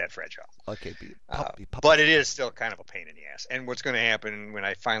 They weren't that fragile. Okay, but it is still kind of a pain in the ass. And what's going to happen when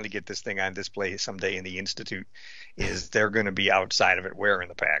I finally get this thing on display someday in the Institute is they're going to be outside of it wearing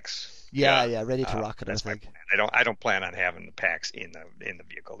the packs. Yeah, ready to rock it. That's my plan. I don't plan on having the packs in the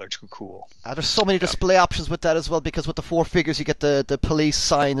vehicle. They're too cool. There's so many display options with that as well, because with the 4 figures you get the police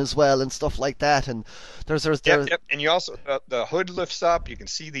sign as well and stuff like that. And there's Yep. And you also the hood lifts up. You can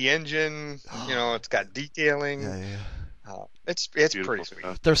see the engine. It's got detailing. Yeah. It's pretty sweet.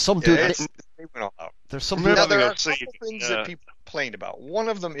 There's some dude. They went all out. There's some. Now, there are a couple things that people complained about. One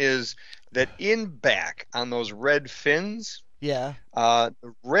of them is that in back on those red fins. Yeah. The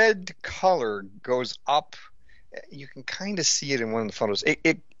red color goes up. You can kind of see it in one of the photos.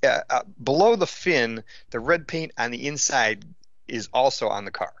 Below the fin, the red paint on the inside is also on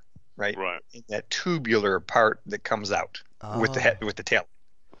the car, right? Right. In that tubular part that comes out with the tail,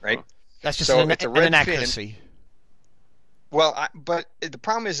 right? That's just so an it's a red inaccuracy. Fin. Well, but the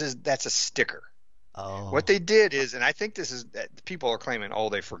problem is that's a sticker. Oh. What they did is, and I think this is, people are claiming,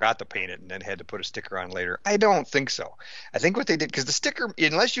 they forgot to paint it and then had to put a sticker on later. I don't think so. I think what they did, because the sticker,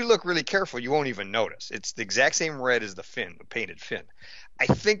 unless you look really careful, you won't even notice. It's the exact same red as the fin, the painted fin. I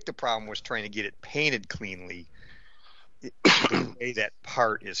think the problem was trying to get it painted cleanly the way that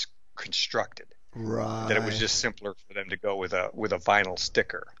part is constructed. Right. That it was just simpler for them to go with a vinyl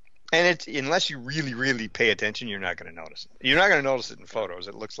sticker. And unless you really, really pay attention, you're not going to notice it. You're not going to notice it in photos.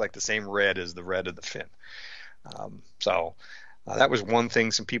 It looks like the same red as the red of the fin. So that was one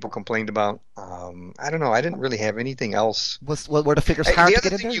thing some people complained about. I don't know. I didn't really have anything else. Were the figures hard to get in there?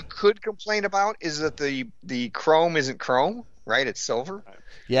 The other thing you could complain about is that the chrome isn't chrome, right? It's silver.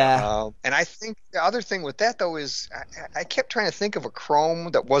 Yeah. And I think the other thing with that, though, is I kept trying to think of a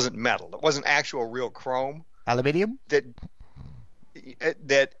chrome that wasn't metal. That wasn't actual real chrome. Aluminium? That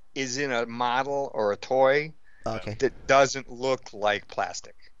is in a model or a toy that doesn't look like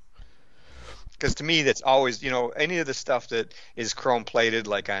plastic. Because to me, that's always, any of the stuff that is chrome plated,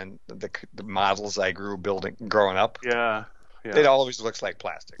 like on the models I growing up. Yeah. It always looks like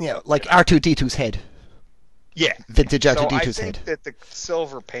plastic. Yeah, like R2-D2's head. Yeah. Vintage R2-D2's head. I head. think that the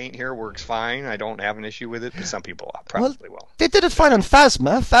silver paint here works fine. I don't have an issue with it, but some people probably will. They did it fine on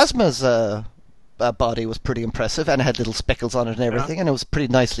Phasma. Phasma's body was pretty impressive, and it had little speckles on it and everything, and it was pretty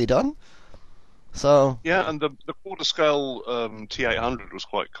nicely done. So yeah, and the quarter scale T800 was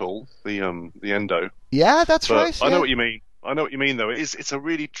quite cool. The Endo. Yeah, that's right. I know what you mean. Though. It's a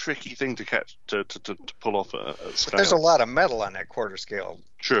really tricky thing to catch to pull off a scale. But there's a lot of metal on that quarter scale.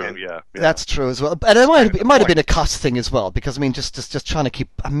 True. Yeah. That's true as well. And it might have been a cost thing as well, because just trying to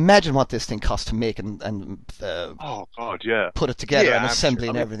imagine what this thing cost to make and oh god, yeah, put it together and assembly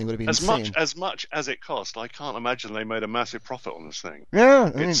and everything would have been insane. As much as it cost, I can't imagine they made a massive profit on this thing. Yeah,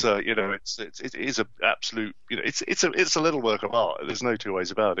 it is a absolute, it's a little work of art. There's no two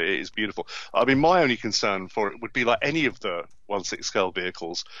ways about it. It is beautiful. I mean, my only concern for it would be like any of the 1/6 scale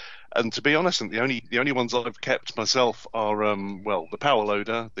vehicles, and to be honest, the only ones I've kept myself are the power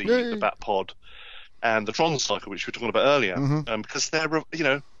loader, the Bat Pod, and the Tron Cycle, which we were talking about earlier, because they're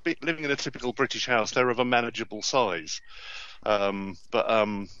living in a typical British house, they're of a manageable size, but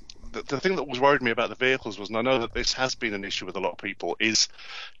the thing that was worried me about the vehicles was, and I know that this has been an issue with a lot of people, is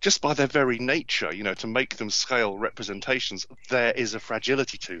just by their very nature, to make them scale representations, there is a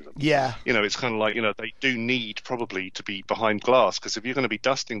fragility to them. Yeah. It's kind of like, they do need probably to be behind glass, because if you're going to be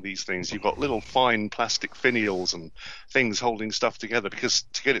dusting these things, you've got little fine plastic finials and things holding stuff together, because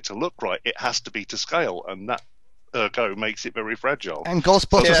to get it to look right, it has to be to scale, and that ergo makes it very fragile. And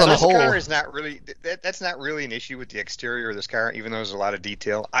Ghostbusters on a this whole. car is not really that's not really an issue with the exterior of this car, even though there's a lot of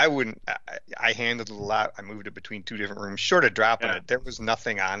detail. I handled it a lot. I moved it between two different rooms. Short of dropping it, there was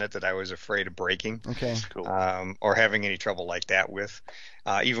nothing on it that I was afraid of breaking. Okay. Cool. Or having any trouble like that with.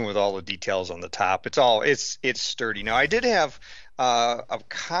 Even with all the details on the top, it's sturdy. Now, I did have a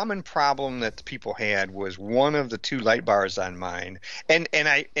common problem that the people had was one of the two light bars on mine,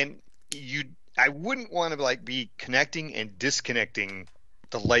 I wouldn't want to be connecting and disconnecting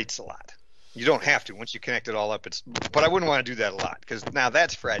the lights a lot. You don't have to once you connect it all up. But I wouldn't want to do that a lot, because now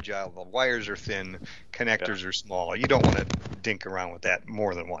that's fragile. The wires are thin, connectors are small. You don't want to dink around with that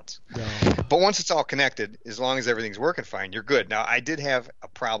more than once. Yeah. But once it's all connected, as long as everything's working fine, you're good. Now, I did have a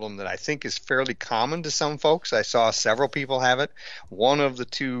problem that I think is fairly common to some folks. I saw several people have it. One of the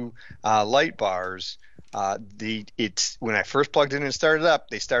two light bars, when I first plugged in and started up,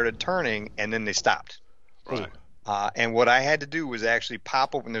 they started turning and then they stopped. Right. And what I had to do was actually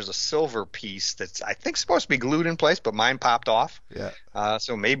pop open. There's a silver piece that's, I think, supposed to be glued in place, but mine popped off. Yeah.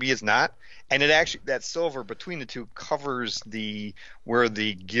 So maybe it's not. And that silver between the two covers where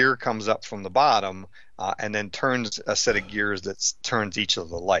the gear comes up from the bottom, and then turns a set of gears that turns each of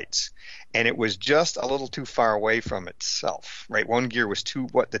the lights. And it was just a little too far away from itself, right? One gear was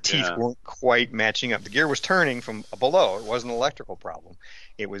the teeth weren't quite matching up. The gear was turning from below. It wasn't an electrical problem.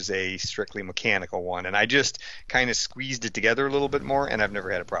 It was a strictly mechanical one. And I just kind of squeezed it together a little bit more, and I've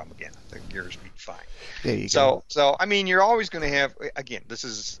never had a problem again. The gears beat fine. There you go. So I mean, you're always going to have, again,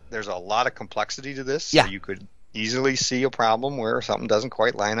 there's a lot of complexity to this. Yeah. So you could easily see a problem where something doesn't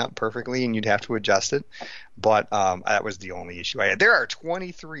quite line up perfectly and you'd have to adjust it. But that was the only issue I had. There are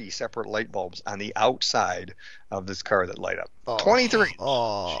 23 separate light bulbs on the outside of this car that light up. 23. Oh,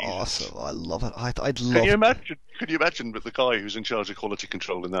 awesome. I love it. I'd love Can you imagine with the guy who's in charge of quality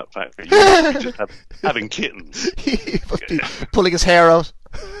control in that factory, you must be just having kittens. He must be pulling his hair out.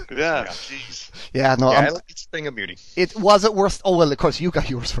 Yeah, jeez. Yeah, no. I like this thing of beauty. Was it worth? Oh well, of course you got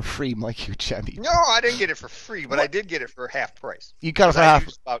yours for free, Mike. You champion. No, I didn't get it for free, but I did get it for half price. You got it for half.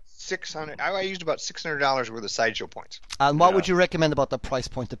 I used about $600 worth of sideshow points. And what would you recommend about the price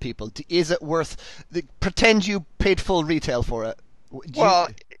point to people? Is it worth? Pretend you paid full retail for it.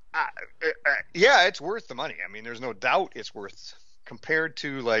 Yeah, it's worth the money. I mean, there's no doubt it's worth compared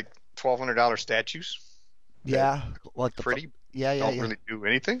to like $1,200 statues. Yeah, what the pretty. Don't really do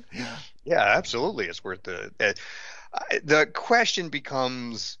anything. Yeah, absolutely, it's worth the question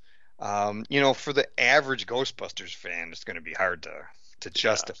becomes, for the average Ghostbusters fan, it's going to be hard to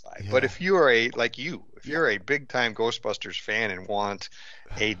justify. Yeah. But if you're you're a big time Ghostbusters fan and want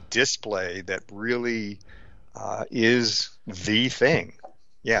a display that really is the thing,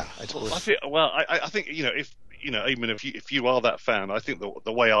 yeah, it's worth. I think even if you are that fan, I think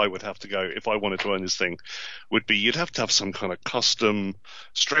the way I would have to go if I wanted to own this thing would be you'd have to have some kind of custom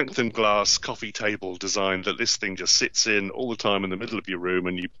strengthened glass coffee table design that this thing just sits in all the time in the middle of your room,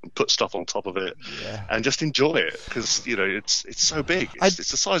 and you put stuff on top of it and just enjoy it, because it's so big. It's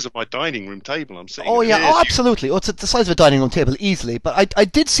the size of my dining room table I'm sitting. Oh yeah, absolutely. It's the size of a dining room table easily. But I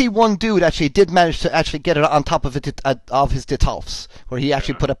did see one dude did manage to get it on top of of his Detolfs, where he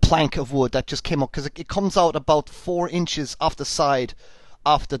actually put a plank of wood that just came up, because it comes out about 4 inches off the side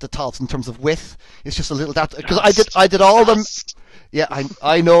of the Detolfs in terms of width. It's just a little that, because I did all them. Yeah,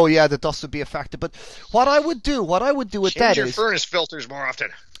 I know. Yeah, the dust would be a factor. But what I would do with that is change your furnace filters more often.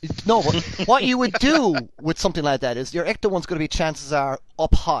 No, what you would do with something like that is your Ecto one's going to be, chances are,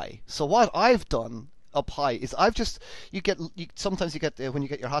 up high. So what I've done up high is sometimes you get when you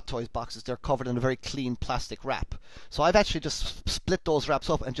get your Hot Toys boxes, they're covered in a very clean plastic wrap. So I've actually just split those wraps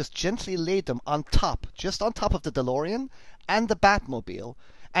up and just gently laid them just on top of the DeLorean and the Batmobile.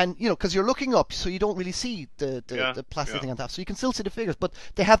 And because you're looking up, so you don't really see the plastic thing on top. So you can still see the figures, but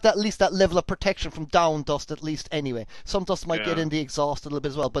they have at least that level of protection from down dust, at least anyway. Some dust might get in the exhaust a little bit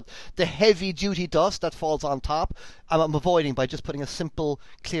as well, but the heavy duty dust that falls on top, I'm avoiding by just putting a simple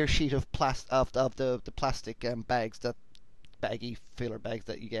clear sheet of the plastic bags, that baggy filler bags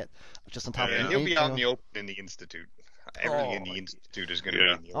that you get just on top of it. You'll be out in the open in the Institute. Everything in the Institute is going to be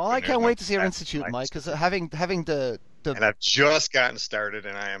in the open. Oh, I can't wait to see your Institute, Mike, because having the and I've just gotten started,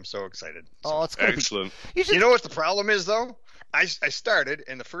 and I am so excited. Oh, it's going to be excellent. You know what the problem is, though? I started,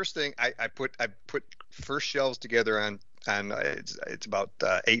 and the first thing I put first shelves together on and it's about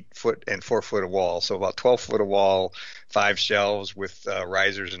 8 foot and 4 foot of wall, so about 12 foot of wall, 5 shelves with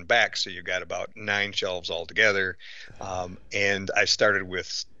risers and backs, so you got about 9 shelves altogether. And I started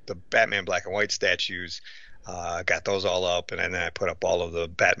with the Batman black and white statues, got those all up, and then I put up all of the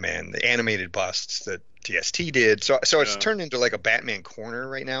Batman, the animated busts that TST did. So it's turned into like a Batman corner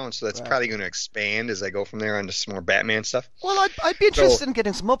right now, and so that's probably going to expand as I go from there onto some more Batman stuff. Well, I'd be interested in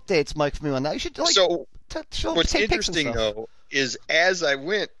getting some updates, Mike, from you on that. You should what's interesting though is as I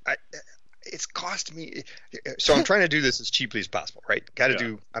went, it's cost me. So I'm trying to do this as cheaply as possible, right? Got to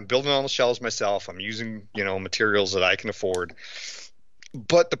do. I'm building all the shelves myself. I'm using materials that I can afford.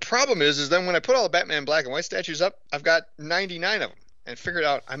 But the problem is then when I put all the Batman black and white statues up, I've got 99 of them, and figured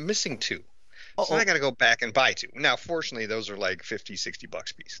out I'm missing 2. So I got to go back and buy 2. Now, fortunately, those are like $50-$60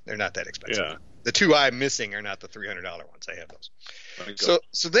 a piece. They're not that expensive. Yeah. The 2 I'm missing are not the $300 ones. I have those.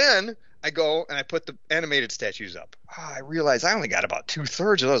 So then I go and I put the animated statues up. I realize I only got about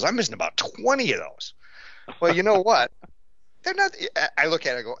 2/3 of those. I'm missing about 20 of those. Well, you know what? They're not. I look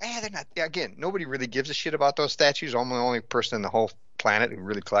at it and go, they're not. Again, nobody really gives a shit about those statues. I'm the only person in the whole planet who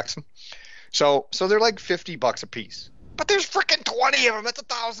really collects them. So they're like $50 a piece. But there's freaking 20 of them. That's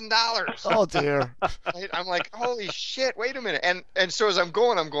 $1,000. Oh dear. Right? I'm like, holy shit! Wait a minute. And so as I'm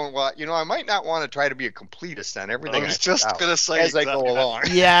going, well, I might not want to try to be a completist on everything. I was just gonna say as I go along.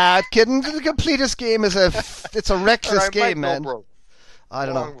 Yeah, kidding. The completist game is it's a reckless game, man. I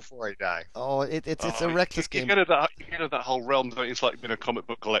don't know. Long before I die. Oh, it's a reckless game. You get that whole realm. Don't you? It's like being a comic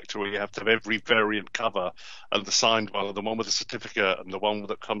book collector where you have to have every variant cover and the signed one, and the one with a certificate, and the one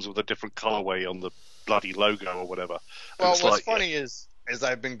that comes with a different colorway on the bloody logo or whatever. Well, what's funny is as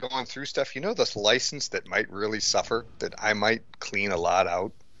I've been going through stuff, this license that might really suffer, that I might clean a lot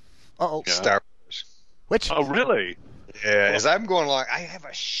out. Star Wars. Which? Oh, really? Yeah, as I'm going along, I have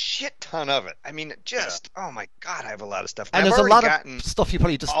a shit ton of it. I mean, oh my God, I have a lot of stuff. And there's a lot of stuff you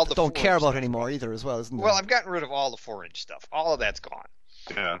probably just don't care about anymore either as well, isn't there? Well, I've gotten rid of all the 4-inch stuff. All of that's gone.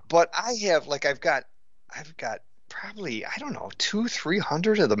 Yeah. But I have, I've got probably, I don't know,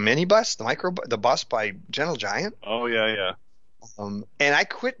 200-300 of the mini bus, the bus by Gentle Giant. Oh, yeah. And I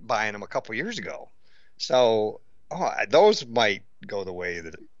quit buying them a couple years ago. So, those might go the way of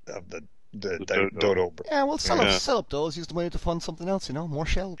the Dodo. Yeah, well, sell up those. Use the money to fund something else. More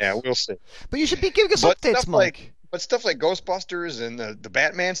shelves. Yeah, we'll see. But you should be giving us updates, Mike. But stuff like Ghostbusters and the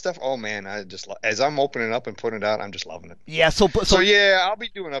Batman stuff, oh man, I just as I'm opening it up and putting it out, I'm just loving it. Yeah, so yeah, I'll be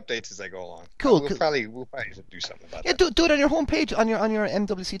doing updates as I go along. Cool. We'll probably do something about that. Yeah, do it on your homepage on your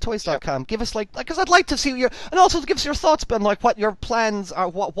mwctoys.com. Yep. Give us because I'd like to see and also give us your thoughts, Ben, like what your plans are,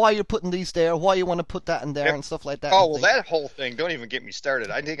 why you're putting these there, why you want to put that in there, and stuff like that. Oh well, that whole thing. Don't even get me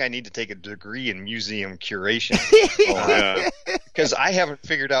started. I think I need to take a degree in museum curation because I haven't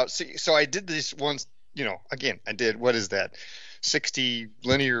figured out. So I did this once. Again, I did, what is that, 60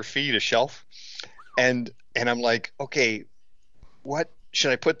 linear feet a shelf? And I'm like, okay, what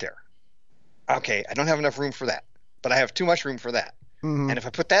should I put there? Okay, I don't have enough room for that, but I have too much room for that. Mm-hmm. And if I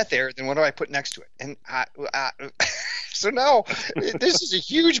put that there, then what do I put next to it? And so now this is a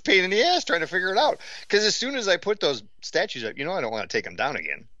huge pain in the ass trying to figure it out. Because as soon as I put those statues up, I don't want to take them down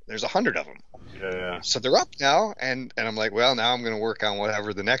again. There's 100 of them. Yeah. So they're up now, and I'm like, well, now I'm going to work on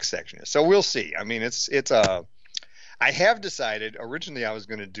whatever the next section is. So we'll see. I mean, I have decided, originally I was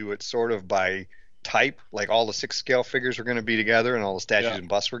going to do it sort of by type, like all the 6-scale figures were going to be together and all the statues and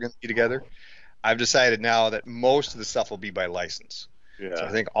busts were going to be together. I've decided now that most of the stuff will be by license. Yeah. So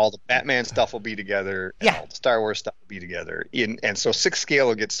I think all the Batman stuff will be together, and all the Star Wars stuff will be together. And so 6-scale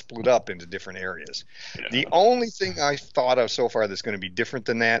will get split up into different areas. Yeah. The only thing I thought of so far that's going to be different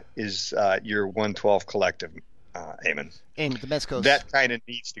than that is your 112 collective, Eamon. The Mezcos. That kind of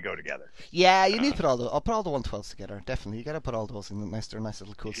needs to go together. Yeah, you need to I'll put all the 112s together, definitely. You got to put all those in a nice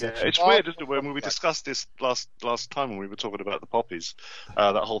little cool section. It's weird, isn't it, when we discussed this last time when we were talking about the poppies,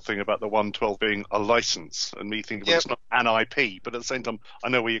 that whole thing about the 112 being a license, and me thinking, well, it's not an IP, but at the same time, I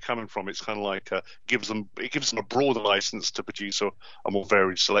know where you're coming from. It's kind of like it gives them a broader license to produce a more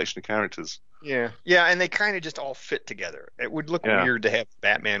varied selection of characters. Yeah, and they kind of just all fit together. It would look weird to have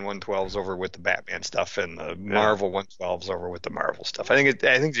Batman 112s over with the Batman stuff and the Marvel 112s over with the Marvel stuff. I think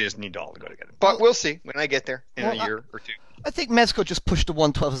they just need to all go together. But we'll see when I get there in a year or two. I think Mezco just pushed the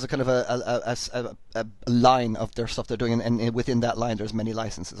 112 as a kind of a line of their stuff they're doing, and within that line there's many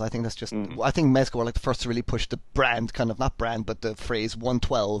licenses. I think that's just. I think Mezco were like the first to really push the brand, kind of not brand, but the phrase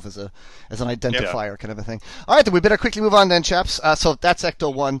 112 as an identifier kind of a thing. All right, then we better quickly move on then, chaps. So that's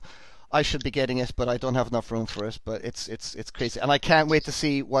Ecto 1. I should be getting it, but I don't have enough room for it. But it's crazy, and I can't wait to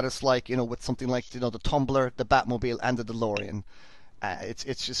see what it's like, with something like the Tumbler, the Batmobile, and the DeLorean.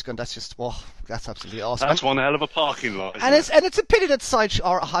 It's just going. That's absolutely awesome. That's one hell of a parking lot. And it's a pity that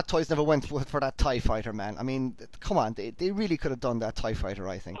or Hot Toys never went for that TIE Fighter, man. I mean, come on, they really could have done that TIE Fighter,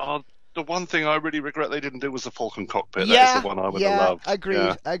 I think. The one thing I really regret they didn't do was the Falcon cockpit. That is the one I would have loved.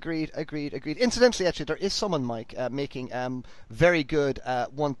 Agreed. Incidentally, actually, there is someone, Mike, making very good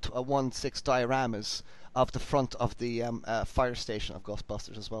 1/6 dioramas of the front of the fire station of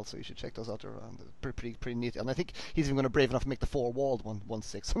Ghostbusters as well, so you should check those out. They're pretty neat, and I think he's even going to brave enough to make the 4-walled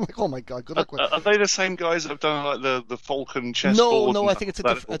 1/6. I'm like, oh my god, good luck with Are they the same guys that have done like the Falcon chessboard? No, I think it's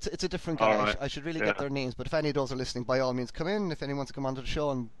a different guy. Right. I should really get their names, but if any of those are listening, by all means, come in. If anyone wants to come onto the show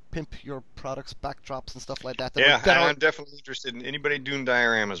and pimp your products, backdrops and stuff like that. I'm definitely interested in anybody doing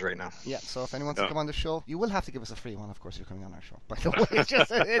dioramas right now. Yeah, so if anyone wants to come on the show, you will have to give us a free one. Of course, you're coming on our show. By the way,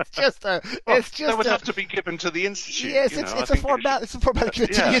 that would have to be given to the institute. Yes, it's a formality to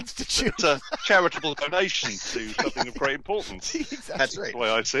the institute. It's a charitable donation to something of great importance. Exactly. That's right. The way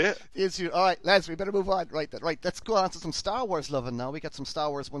I see it. All right, lads, we better move on. Right, let's go on to some Star Wars loving now. We got some Star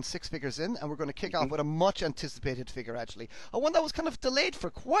Wars 1/6 figures in, and we're going to kick off with a much anticipated figure, actually, one that was kind of delayed for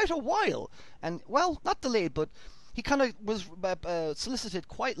quite a while. And, well, not delayed, but he kind of was solicited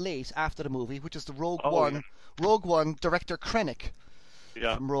quite late after the movie, which is the Rogue One director Krennic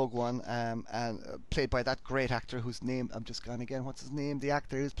from Rogue One, and played by that great actor whose name I'm just gone again. What's his name? The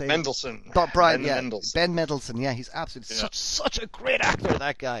actor who's playing Mendelsohn. Ben Mendelsohn. Yeah, he's absolutely such a great actor.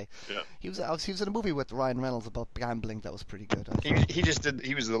 That guy. Yeah. He was in a movie with Ryan Reynolds about gambling. That was pretty good. He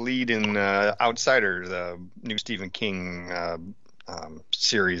was the lead in Outsider, the new Stephen King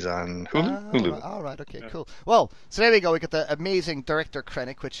series on Hulu. All right, okay, cool. Well, so there we go. We got the amazing director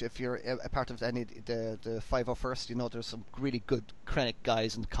Krennic, which if you're a part of the 501st, you know there's some really good Krennic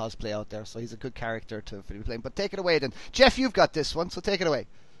guys in cosplay out there. So he's a good character to be playing. But take it away then, Jeff. You've got this one, so take it away.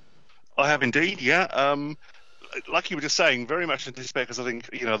 I have indeed, yeah. Like you were just saying, very much anticipate, because I think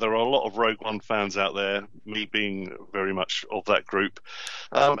there are a lot of Rogue One fans out there, me being very much of that group.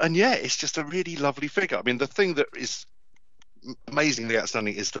 And yeah, it's just a really lovely figure. I mean, the thing that is amazingly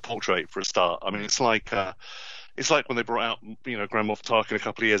outstanding is the portrait for a start. I mean, it's like when they brought out Grand Moff Tarkin a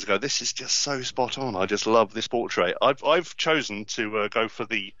couple of years ago. This is just so spot on. I just love this portrait. I've chosen to go for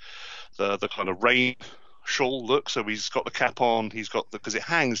the kind of rain shawl look. So he's got the cap on. He's got because it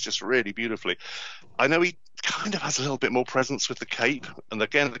hangs just really beautifully. I know he kind of has a little bit more presence with the cape, and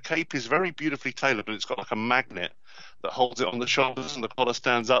again the cape is very beautifully tailored, but it's got like a magnet that holds it on the shoulders and the collar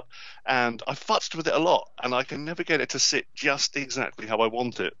stands up, and I futzed with it a lot and I can never get it to sit just exactly how I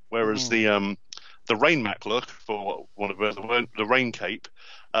want it, whereas the Rain Mac look for one of the rain cape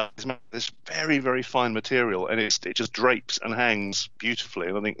is this very, very fine material, and it just drapes and hangs beautifully,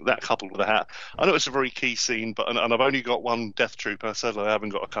 and I think that coupled with the hat, I know it's a very key scene, but and I've only got one Death Trooper, sadly I haven't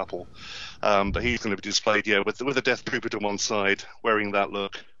got a couple, but he's going to be displayed with a Death Trooper to one side wearing that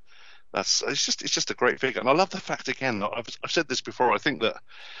look. It's just a great figure, and I love the fact again that I've said this before. I think that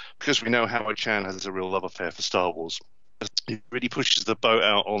because we know Howard Chan has a real love affair for Star Wars, he really pushes the boat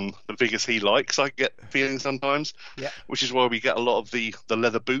out on the figures he likes. I get feelings sometimes, which is why we get a lot of the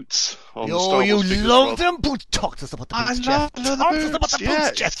leather boots on the Star Wars you figures. love them boots. Talk to us about the boots, Jeff. I love leather boots.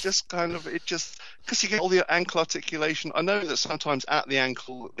 It's just kind of because you get all the ankle articulation. I know that sometimes at the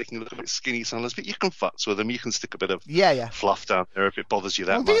ankle they can look a bit skinny sometimes, but you can futz with them. You can stick a bit of fluff down there if it bothers you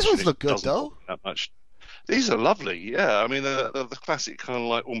that much. These ones look good though. That much. These are lovely, yeah. I mean, they're the classic kind of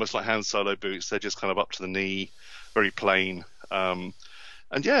like almost like Han Solo boots. They're just kind of up to the knee, very plain. And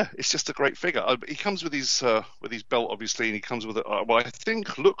yeah, it's just a great figure. He comes with his belt, obviously, and he comes with what I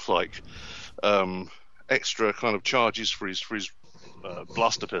think look like extra kind of charges for his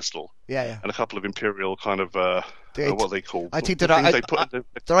blaster pistol. Yeah. And a couple of Imperial kind of what are they called? I think they're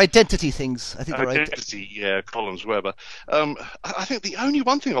identity things. I think they're identity, columns, whatever. I think the only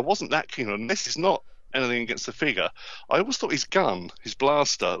one thing I wasn't that keen on, and this is not anything against the figure, I always thought his gun, his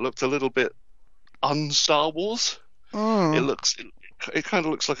blaster, looked a little bit un-Star Wars. It kind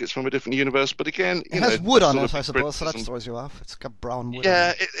of looks like it's from a different universe, but again, it has wood on it, I suppose, so that throws you off. It's got brown wood.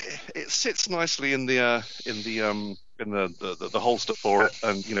 Yeah, it sits nicely in the holster for it,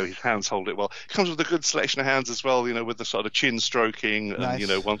 and his hands hold it well. It comes with a good selection of hands as well, with the sort of chin stroking,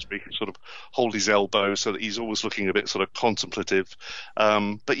 and once we can sort of hold his elbow so that he's always looking a bit sort of contemplative.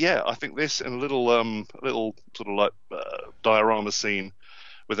 But yeah, I think this and a little sort of like diorama scene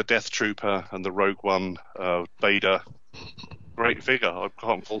with a Death Trooper and the Rogue One Vader. Great figure. I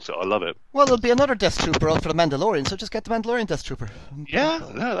can't fault it. I love it. Well, there'll be another Death Trooper out for the Mandalorian, so just get the Mandalorian Death Trooper. Yeah,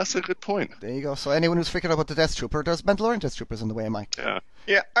 no, that's a good point. There you go. So anyone who's freaking out about the Death Trooper, there's Mandalorian Death Troopers in the way, Mike.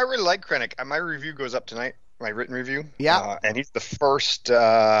 Yeah, I really like Krennic. My review goes up tonight my written review. Yeah. And he's the first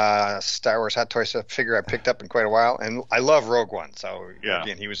Star Wars Hot Toy figure I picked up in quite a while, and I love Rogue One. So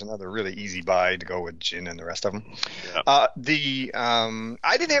again, he was another really easy buy to go with Jin and the rest of them. Yeah.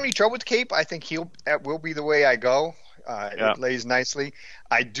 I didn't have any trouble with the cape. I think that will be the way I go. It lays nicely.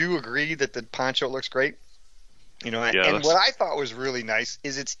 I do agree that the poncho looks great. And what I thought was really nice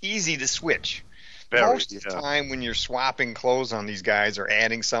is it's easy to switch. Most of the time when you're swapping clothes on these guys or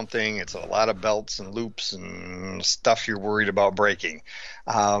adding something, it's a lot of belts and loops and stuff you're worried about breaking.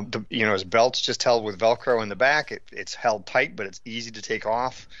 His belt's just held with Velcro in the back. It's held tight, but it's easy to take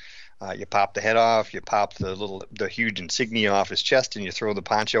off. You pop the head off, you pop the huge insignia off his chest, and you throw the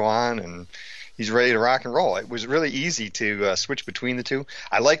poncho on, and he's ready to rock and roll. It was really easy to switch between the two.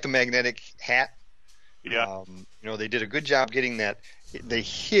 I like the magnetic hat. Yeah. They did a good job getting that. They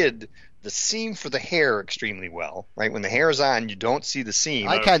hid the seam for the hair extremely well, right? When the hair is on, you don't see the seam.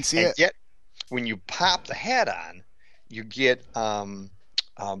 I can't see it. Yet, when you pop the hat on, you get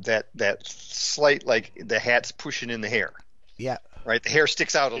that slight, like the hat's pushing in the hair. Yeah. Right, the hair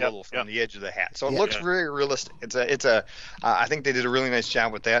sticks out a little from the edge of the hat, so it looks very realistic. I think they did a really nice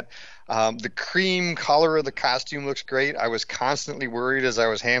job with that. The cream color of the costume looks great. I was constantly worried as I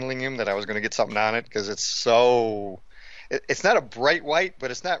was handling him that I was going to get something on it because it's so. It's not a bright white, but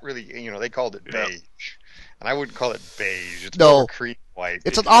it's not really. They called it beige, and I wouldn't call it beige. It's more cream white.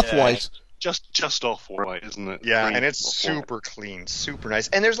 It's an off-white. Just off-white, isn't it? Yeah, Green, and it's super clean, super nice.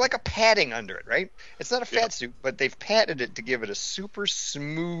 And there's like a padding under it, right? It's not a fat suit, but they've padded it to give it a super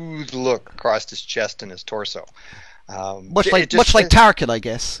smooth look across his chest and his torso. Much like Tarkin, I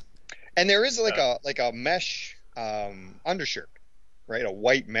guess. And there is like a mesh undershirt, right? A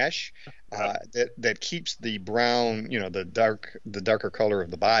white mesh that keeps the brown, the darker color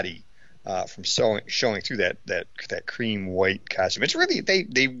of the body from showing through that cream white costume. It's really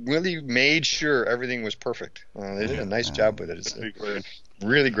they really made sure everything was perfect. They did a nice job with it. It's a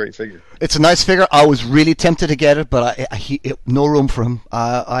really great figure. It's a nice figure. I was really tempted to get it, but no room for him.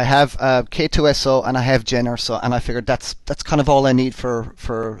 I have K2SO and I have Jen Erso, and I figured that's kind of all I need for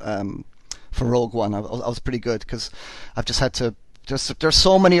Rogue One. I was pretty good because I've just had to. There's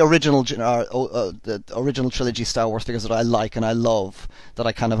so many the original trilogy Star Wars figures that I like and I love that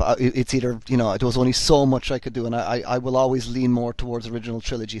I kind of it's either there was only so much I could do, and I will always lean more towards original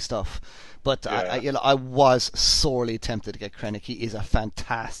trilogy stuff. But I was sorely tempted to get Krennic. He is a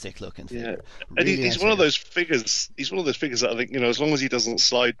fantastic looking figure. Yeah. And he's one of those figures. He's one of those figures that I think as long as he doesn't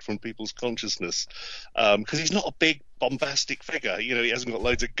slide from people's consciousness, because he's not a big bombastic figure. He hasn't got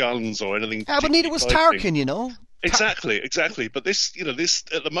loads of guns or anything. Yeah, but neither was Tarkin. Exactly. But this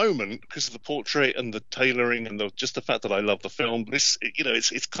at the moment, because of the portrait and the tailoring and just the fact that I love the film, it's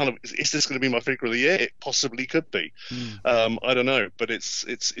kind of, is this going to be my figure of the year? It possibly could be. I don't know, but it's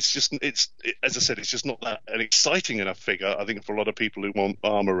just as I said, it's just not that an exciting enough figure. I think for a lot of people who want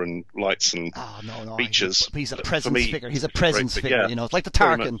armor and lights and features. He's a presence figure. He's a presence figure. It's like the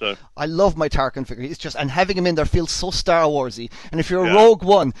Tarkin. So. I love my Tarkin figure. It's just, and having him in there feels so Star Warsy. And if you're a Rogue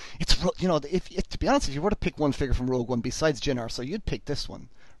One, it's if to be honest, if you were to pick one figure from Rogue One besides Jyn Erso, you'd pick this one.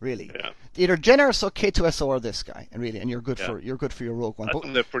 Really, either Jyn Erso, K2SO, or this guy, and you're good for your Rogue One. I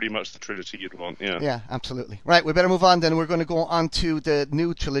think they're pretty much the trilogy you'd want. Yeah, absolutely. Right, we better move on. Then we're going to go on to the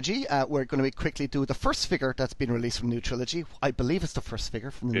new trilogy. We're going to quickly do the first figure that's been released from the new trilogy. I believe it's the first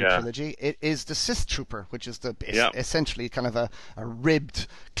figure from the new trilogy. It is the Sith Trooper, which is essentially kind of a ribbed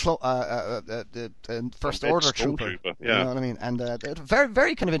First Order Trooper. You know what I mean? And very,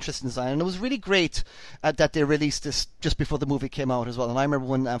 very kind of interesting design. And it was really great that they released this just before the movie came out as well. And I remember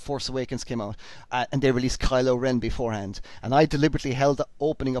when Force Awakens came out, and they released Kylo Ren beforehand, and I deliberately held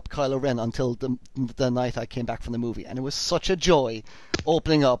opening up Kylo Ren until the night I came back from the movie, and it was such a joy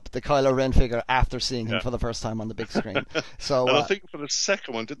opening up the Kylo Ren figure after seeing him for the first time on the big screen. So, and I think for the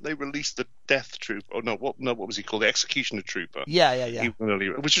second one, didn't they release the Death Trooper? Oh no, what was he called? The Executioner Trooper. Yeah.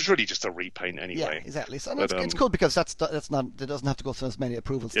 Which is really just a repaint anyway. Yeah, exactly. So it's cool because that's not. It doesn't have to go through as many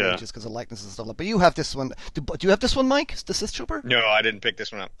approval stages because of likeness and stuff. But you have this one. Do you have this one, Mike? The Sith Trooper? No, I didn't pick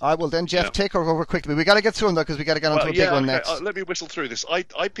this one up. All right, well then, Jeff, take her over quickly. We got to get through them though because we got to get onto a big one next. Let me whistle through this. I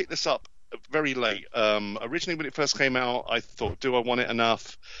picked this up very late. Originally, when it first came out, I thought, do I want it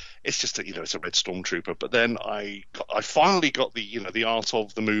enough? It's just that it's a red stormtrooper. But then I finally got the Art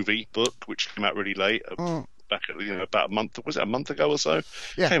of the Movie book, which came out really late. Back at about a month, was it a month ago or so?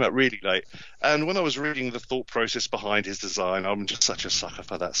 Yeah. Came out really late. And when I was reading the thought process behind his design, I'm just such a sucker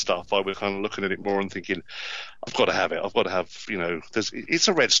for that stuff. I was kind of looking at it more and thinking, I've got to have it. I've got to have, it's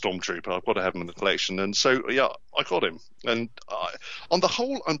a red stormtrooper. I've got to have him in the collection. And so, I got him. And on the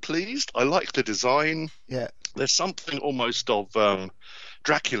whole, I'm pleased. I like the design. Yeah. there's something almost of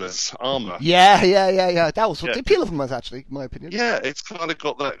Dracula's armor. Yeah. That was what Yeah. the appeal of him was, actually, in my opinion. Yeah, it's kind of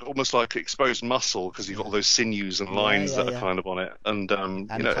got that almost like exposed muscle because you've got all those sinews and lines that are kind of on it, and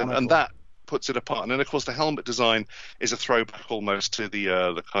and that puts it apart. And then of course the helmet design is a throwback almost to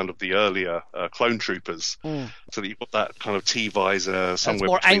the kind of the earlier clone troopers, so that you've got that kind of T-visor somewhere. It's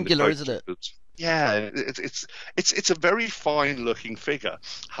more between angular, the isn't it? troopers. Yeah, it's a very fine looking figure.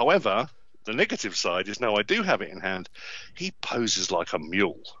 However, the negative side is now I do have it in hand. He poses like a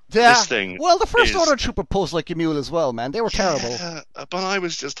mule. Yeah. This thing. Well, the first Order Trooper posed like a mule as well, man. They were terrible. Yeah, but I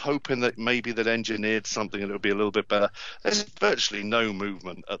was just hoping that maybe they'd engineered something and it would be a little bit better. There's virtually no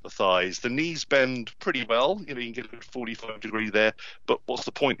movement at the thighs. The knees bend pretty well. You can get a good 45-degree there. But what's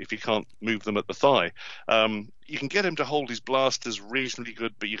the point if you can't move them at the thigh? You can get him to hold his blasters reasonably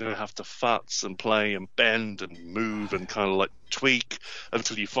good, but you're going to have to futz and play and bend and move and kind of like tweak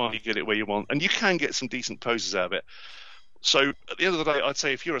until you finally get it where you want. And you can get some decent poses out of it. So at the end of the day, I'd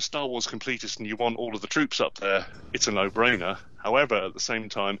say if you're a Star Wars completist and you want all of the troops up there, it's a no-brainer. However, at the same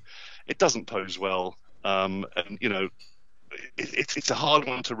time, it doesn't pose well, and it's a hard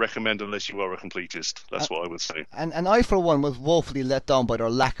one to recommend unless you are a completist. That's what I would say. And I, for one, was woefully let down by their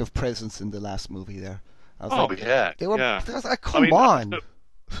lack of presence in the last movie there. They were. Come on.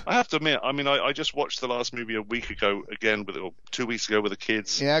 I have to admit, I just watched the last movie a week ago again, or 2 weeks ago with the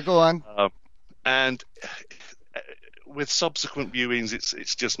kids. Yeah, go on. And with subsequent viewings,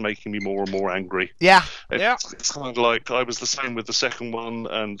 it's just making me more and more angry. Yeah. It's kind of like I was the same with the second one,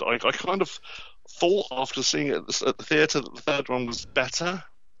 and I kind of thought after seeing it at the theatre that the third one was better,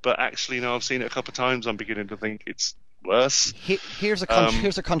 but actually now I've seen it a couple of times, I'm beginning to think it's worse. Here's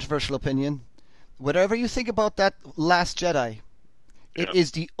a controversial opinion. Whatever you think about that Last Jedi, it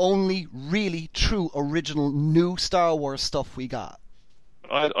is the only really true original new Star Wars stuff we got.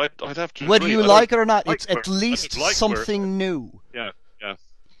 I'd have to. Whether agree. you like it or not, it's like at least something new. Yeah.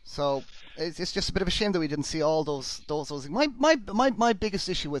 So it's just a bit of a shame that we didn't see all those. My biggest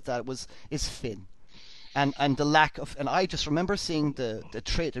issue with that is Finn, and the lack of. And I just remember seeing the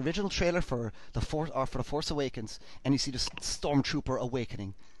original trailer for the Force Awakens, and you see the Stormtrooper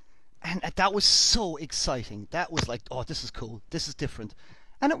awakening. And that was so exciting. That was like, oh, this is cool. This is different.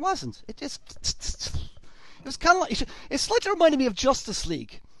 And it wasn't. It was kind of like, it slightly reminded me of Justice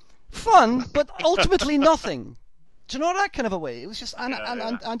League. Fun, but ultimately nothing. Do you know that kind of a way? It was just, and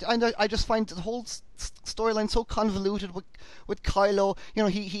I just find the whole storyline so convoluted with Kylo.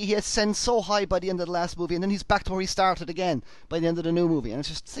 He ascends so high by the end of the last movie, and then he's back to where he started again by the end of the new movie. And it's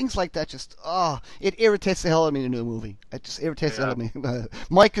just things like that. It irritates the hell out of me. The new movie. It just irritates the hell out of me.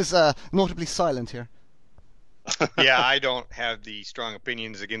 Mike is notably silent here. Yeah, I don't have the strong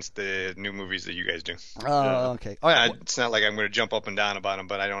opinions against the new movies that you guys do. Okay. All right. It's not like I'm going to jump up and down about them,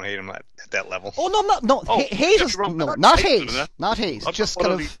 but I don't hate them at that level. Oh no! Hate is not hate. Not hate. I'm just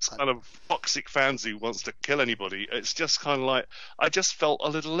one of these kind of toxic fans who wants to kill anybody. It's just kind of like I just felt a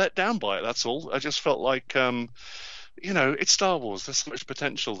little let down by it. That's all. I just felt like it's Star Wars. There's so much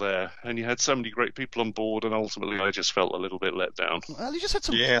potential there, and you had so many great people on board, and ultimately, I just felt a little bit let down. Well, you just had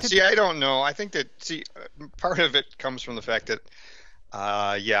some. Yeah. See, I don't know. I think that part of it comes from the fact that,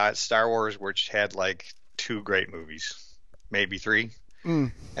 it's Star Wars, which had like 2 great movies, maybe 3,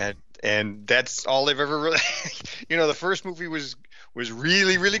 and that's all they've ever really. The first movie was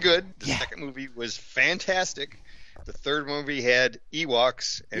really, really good. The second movie was fantastic. The third movie had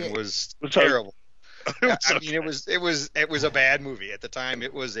Ewoks and was terrible. It was a bad movie at the time.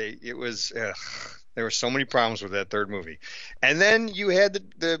 There were so many problems with that third movie, and then you had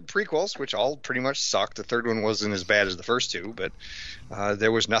the prequels, which all pretty much sucked. The third one wasn't as bad as the first 2, but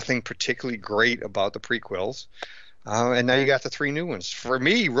there was nothing particularly great about the prequels. And now you got the 3 new ones. For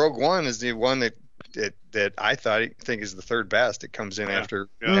me, Rogue One is the one that I think is the third best. It comes in after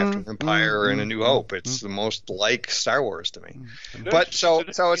Empire and A New Hope. It's the most like Star Wars to me. But so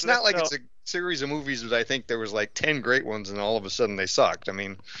it's not like it's a series of movies that I think there was like 10 great ones and all of a sudden they sucked. I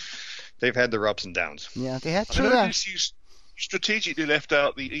mean, they've had their ups and downs. Yeah, they had to. I noticed you strategically left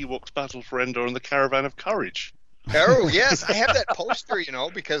out the Ewoks Battle for Endor and the Caravan of Courage. Oh yes, I have that poster,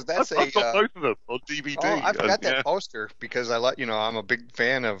 because that's I've got both of them on DVD. Oh, I've got that poster because I'm a big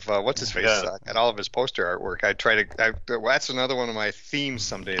fan of what's his face. I got all of his poster artwork. That's another one of my themes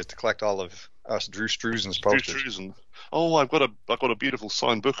someday is to collect all of us Drew Struzan's posters. Oh, I've got a beautiful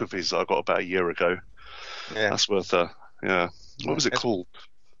signed book of his I got about a year ago. Yeah, that's worth. What was it called?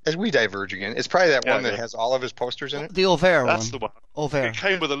 As we diverge again, it's probably that Yeah, one that yeah. has all of his posters in it. The Auvert That's one. the one. Auvert. It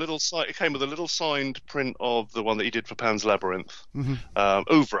came with a little signed print of the one that he did for Pan's Labyrinth.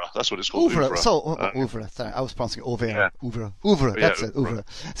 Oeuvre, that's what it's called. Ouvre. Oeuvre. So, Ouvre. Sorry, I was pronouncing Auvert. Yeah. Ouvre. Yeah, That's it. Ouvre. Ouvre.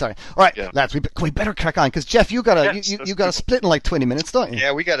 Sorry. All right, Yeah. lads, we better crack on because Jeff, you got a Yes, you got a split in like 20 minutes, don't you?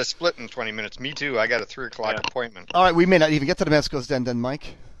 Yeah, we got a split in 20 minutes. Me too. I got a 3 o'clock appointment. All right, we may not even get to the Mexico's then,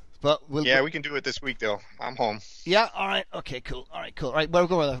 Mike. But Yeah, we can do it this week though. I'm home. Yeah. All right. Okay. Cool. All right. Cool. All right. We'll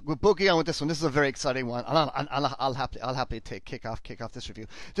boogie on with this one. This is a very exciting one, and I'll happily kick off this review.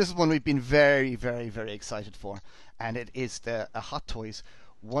 This is one we've been very, very, very excited for, and it is the Hot Toys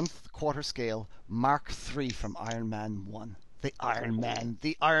 1/4 scale Mark III from Iron Man 1. The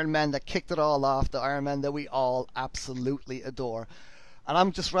Iron Man that kicked it all off. The Iron Man that we all absolutely adore. And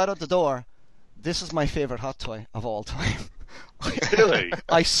I'm just right out the door. This is my favorite Hot Toy of all time. Really?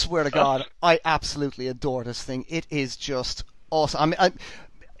 I swear to God, I absolutely adore this thing. It is just awesome. I mean,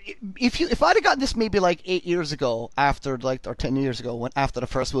 if I'd have gotten this maybe like 8 years ago, or 10 years ago, after the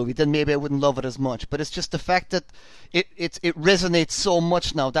first movie, then maybe I wouldn't love it as much. But it's just the fact that it resonates so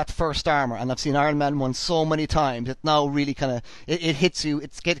much now. That first armor, and I've seen Iron Man 1 so many times. It now really kind of it hits you.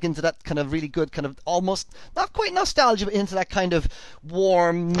 It's getting into that kind of really good kind of almost not quite nostalgia, but into that kind of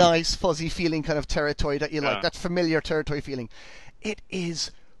warm, nice, fuzzy feeling kind of territory that you like. That familiar territory feeling. It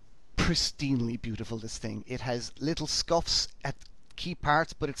is pristinely beautiful. This thing. It has little scuffs at key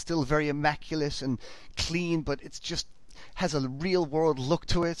parts, but it's still very immaculate and clean, but it's just has a real world look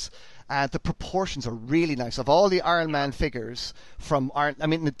to it. The proportions are really nice. Of all the Iron Man figures from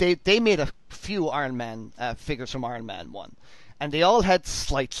they made a few Iron Man figures from Iron Man 1, and they all had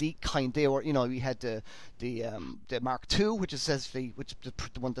slightly we had the Mark II, which is essentially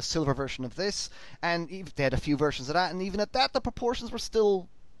the silver version of this, and they had a few versions of that, and even at that the proportions were still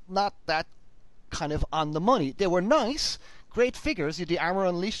not that kind of on the money. They were nice, great figures. You had the Armor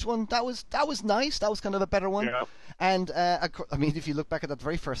Unleashed one. That was nice. That was kind of a better one. Yeah. And I mean, if you look back at that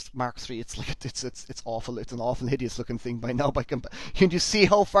very first Mark III, it's like it's awful. It's an awful, hideous looking thing by now. You see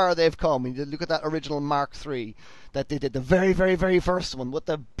how far they've come. When you look at that original Mark III that they did, the very, very, very first one with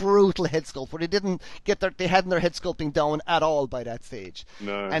the brutal head sculpt, where they hadn't their head sculpting down at all by that stage.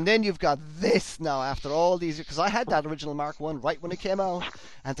 No. And then you've got this now after all these years, because I had that original Mark I right when it came out,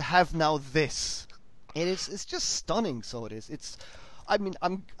 and to have now this. It's just stunning. So it is.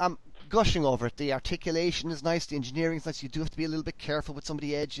 I'm gushing over it. The articulation is nice. The engineering is nice. You do have to be a little bit careful with some of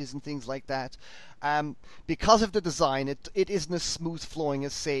the edges and things like that. Because of the design, it isn't as smooth flowing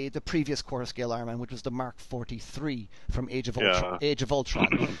as, say, the previous quarter scale Iron Man, which was the Mark 43 from Age of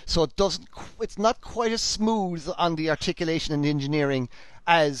Ultron. So it's not quite as smooth on the articulation and the engineering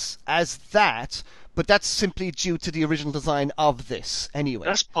as that. But that's simply due to the original design of this, anyway.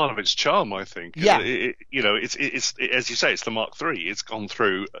 That's part of its charm, I think. Yeah. It's as you say, it's the Mark III. It's gone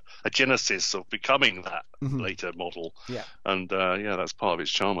through a genesis of becoming that later model. Yeah. And that's part of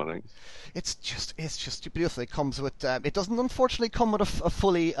its charm, I think. It's just beautiful. It comes with. It doesn't unfortunately come with a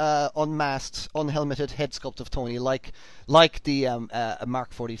fully unmasked, unhelmeted head sculpt of Tony, like the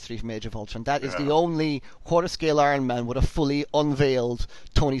Mark 43 from Age of Ultron. That is the only quarter scale Iron Man with a fully unveiled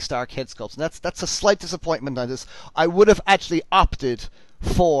Tony Stark head sculpt. And that's a slight disappointment on this. I would have actually opted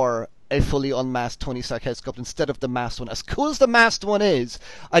for a fully unmasked Tony Stark head sculpt instead of the masked one. As cool as the masked one is,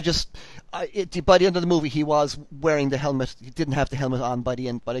 by the end of the movie, he was wearing the helmet. He didn't have the helmet on by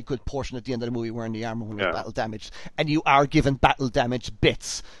a good portion at the end of the movie, wearing the armor when it was battle damaged. And you are given battle damaged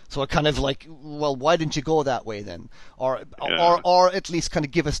bits, so it kind of like, well, why didn't you go that way then? Or at least kind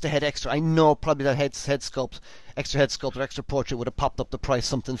of give us the head extra. I know probably that extra head sculpt or extra portrait would have popped up the price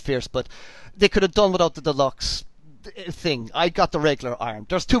something fierce, but they could have done without the deluxe thing. I got the regular Iron.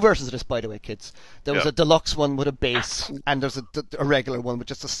 There's two versions of this, by the way, kids. There was a deluxe one with a base, and there's a regular one with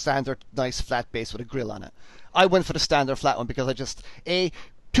just a standard nice flat base with a grill on it. I went for the standard flat one because I just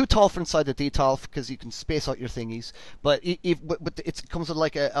too tall for inside the detail because you can space out your thingies, but it comes with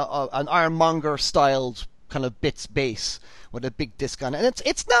like an Ironmonger styled kind of bits base with a big disc on it, and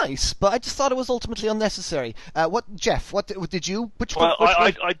it's nice, but I just thought it was ultimately unnecessary. Jeff? What did you?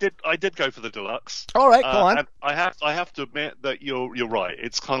 I did go for the deluxe. All right, go on. And I have to admit that you're right.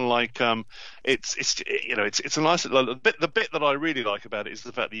 It's kind of like it's a nice little bit. The bit that I really like about it is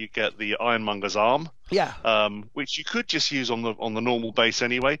the fact that you get the Ironmonger's arm. Yeah. Which you could just use on the normal base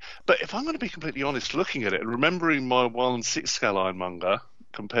anyway. But if I'm going to be completely honest, looking at it and remembering my 1/6 scale Ironmonger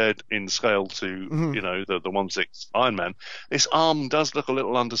compared in scale to the 1/6 Iron Man, this arm does look a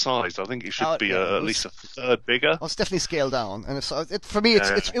little undersized. I think it should be at least a third bigger. Well, it's definitely scaled down, and for me,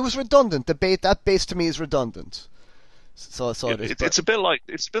 it was redundant. That base to me is redundant. It's a bit like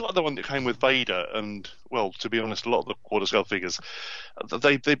the one that came with Vader, and well, to be honest, a lot of the quarter scale figures,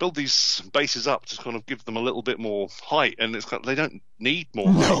 they build these bases up to kind of give them a little bit more height, and they don't need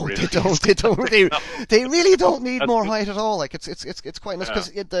more height. No, Really. they don't. They really don't need more height at all. Like it's quite nice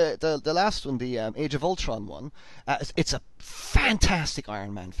because the last one, the Age of Ultron one, it's a fantastic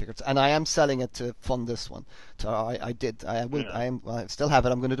Iron Man figure, and I am selling it to fund this one. So I still have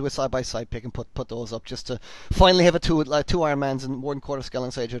it. I'm going to do a side by side pick and put those up just to finally have two Iron Mans and one quarter scale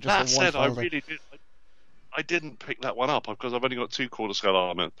inside. Just that said, I I didn't pick that one up because I've only got 2 quarter scale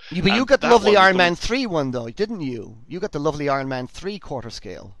Iron Man. But you got the lovely Iron Man 3 one though, didn't you? You got the lovely Iron Man 3 quarter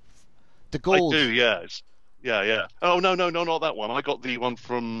scale. The gold. I do, yeah. Yeah. Oh no, not that one. I got the one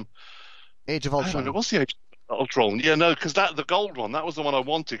from Age of Ultron. What's the Age of Ultron? Yeah, no, because the gold one, that was the one I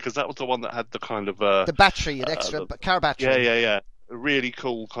wanted because that was the one that had the kind of the battery, the extra car battery. Yeah. A really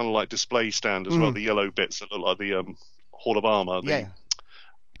cool kind of like display stand as well. The yellow bits that look like the Hall of Armor.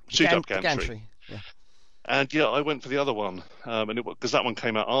 Suit-up gantry. Yeah. And yeah, I went for the other one, and because that one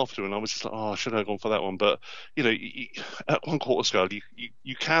came out after, and I was just like, I should have gone for that one. But at 1 quarter scale,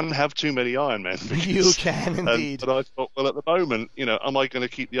 you can have too many Iron Men. You can indeed. But I thought, well, at the moment, am I going to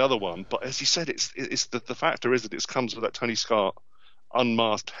keep the other one? But as you said, it's the factor is that it comes with that Tony Scott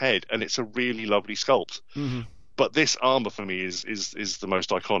unmasked head, and it's a really lovely sculpt. Mm-hmm. But this armor for me is the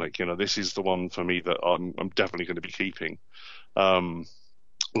most iconic. This is the one for me that I'm definitely going to be keeping.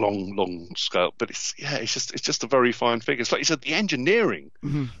 Long scale, but it's just a very fine figure. It's like you said, the engineering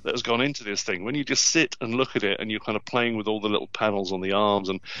that has gone into this thing. When you just sit and look at it, and you're kind of playing with all the little panels on the arms,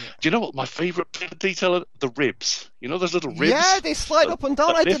 and do you know what my favourite detail are? The ribs. Those little ribs. Yeah, they slide up and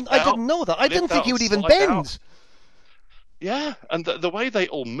down. I didn't know that. I didn't think you would even bend. Out. Yeah, and the way they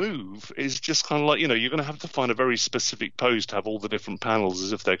all move is just kind of like, you're going to have to find a very specific pose to have all the different panels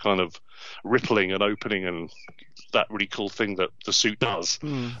as if they're kind of rippling and opening and that really cool thing that the suit does.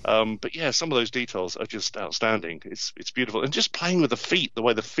 But yeah, some of those details are just outstanding. It's beautiful. And just playing with the feet, the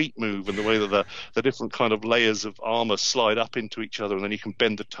way the feet move and the way that the different kind of layers of armor slide up into each other, and then you can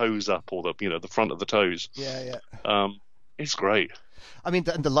bend the toes up or the front of the toes. Yeah. It's great. I mean,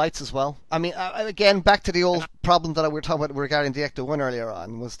 the lights as well. I mean, again, back to the old problem that we were talking about regarding the Ecto-1 earlier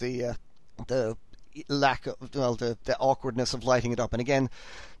on, was the lack of, the awkwardness of lighting it up. And again,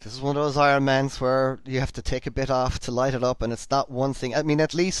 this is one of those Iron Mans where you have to take a bit off to light it up, and it's not one thing. I mean,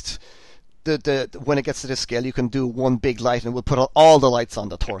 at least when it gets to this scale, you can do one big light, and we'll put all the lights on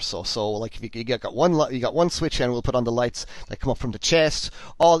the torso. So, like, if you got one switch, and we'll put on the lights that come up from the chest.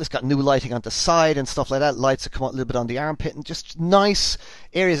 All this got new lighting on the side and stuff like that. Lights that come out a little bit on the armpit, and just nice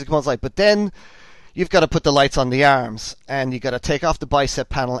areas that come out light. But then you've got to put the lights on the arms, and you've got to take off the bicep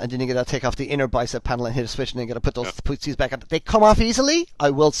panel, and then you've got to take off the inner bicep panel and hit a switch, and then you've got to put these back on. They come off easily,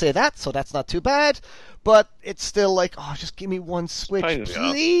 I will say that, so that's not too bad. But it's still like, just give me one switch,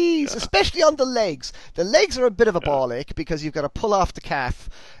 please. Yeah. Especially on the legs. The legs are a bit of a ball ache because you've got to pull off the calf.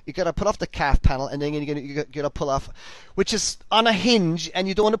 You've got to put off the calf panel, and then you got to pull off, which is on a hinge, and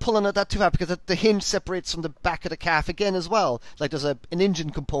you don't want to pull on it that too hard because the hinge separates from the back of the calf again as well. Like there's an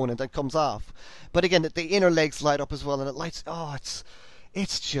engine component that comes off. But again, the inner legs light up as well, and it lights.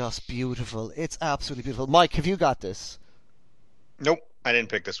 It's just beautiful. It's absolutely beautiful. Mike, have you got this? Nope. I didn't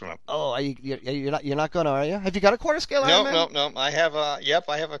pick this one up. Oh, you're not gonna, are you? Have you got a quarter scale Iron Man? No. I have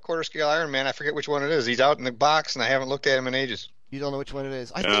a quarter scale Iron Man. I forget which one it is. He's out in the box, and I haven't looked at him in ages. You don't know which one it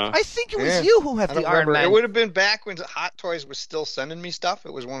is. I think it was you who have the Iron Man. It would have been back when Hot Toys was still sending me stuff.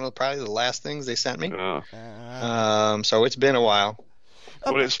 It was one of probably the last things they sent me. So it's been a while.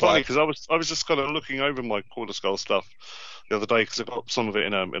 Well, it's funny because I was just kind of looking over my quarter scale stuff the other day because I got some of it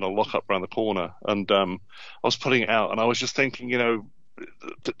in a lockup around the corner, and I was putting it out, and I was just thinking,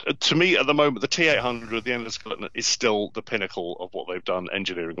 to me at the moment, the T800, the Endless Skeleton, is still the pinnacle of what they've done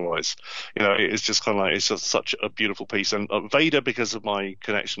engineering-wise. It's just kind of like, it's just such a beautiful piece. And Vader, because of my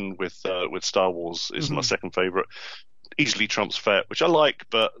connection with Star Wars, is my second favorite. Easily trumps Fett, which I like,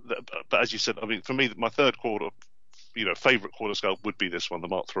 but as you said, I mean, for me, my third favorite quarter scale would be this one, the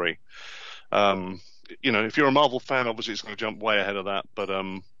Mark III. If you're a Marvel fan, obviously it's going to jump way ahead of that, but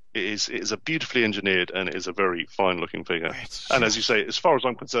it is a beautifully engineered, and it is a very fine-looking figure. And as you say, as far as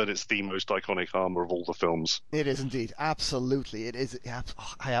I'm concerned, it's the most iconic armor of all the films. It is indeed, absolutely. It is.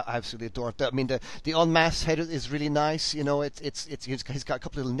 I absolutely adore it. I mean, the unmasked head is really nice. He's got a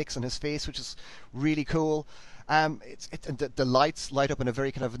couple of little nicks on his face, which is really cool. The lights light up in a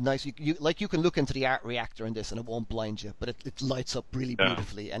very kind of nice. You can look into the art reactor in this, and it won't blind you, but it lights up really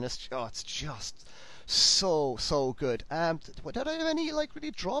beautifully, and it's just so good. Did I have any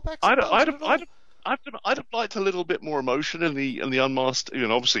really drawbacks? I'd have liked a little bit more emotion in the unmasked.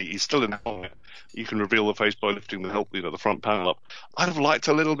 Obviously he's still in the helmet. You can reveal the face by lifting the front panel up. I'd have liked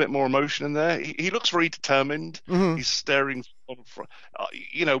a little bit more emotion in there. He looks very determined. Mm-hmm. He's staring on front.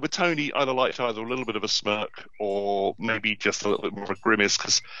 With Tony, I'd have liked either a little bit of a smirk or maybe just a little bit more of a grimace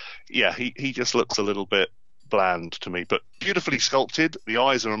because, yeah, he just looks a little bit bland to me. But beautifully sculpted. The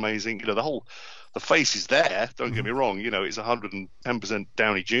eyes are amazing. The face is there. Don't get me wrong. It's 110%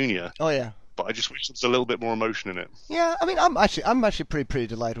 Downey Jr. Oh yeah. But I just wish there was a little bit more emotion in it. Yeah, I mean, I'm actually pretty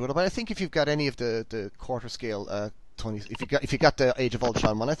delighted with it. But I think if you've got any of the quarter scale, Tony, if you got the Age of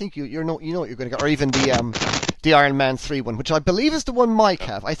Ultron one, I think you know what you're going to get, or even the Iron Man 3 one, which I believe is the one Mike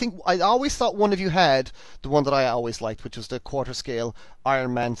have. I think I always thought one of you had the one that I always liked, which was the quarter scale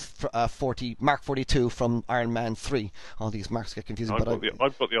Iron Man 40 Mark 42 from Iron Man 3. All these marks get confusing, I've got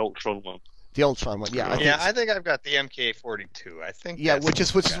the Ultron one. The Ultron one, yeah. I think I've got the MK42. I think. Yeah, which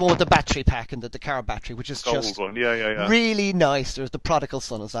is the one with the battery pack and the car battery, which is gold just one. Yeah. really nice. There's the Prodigal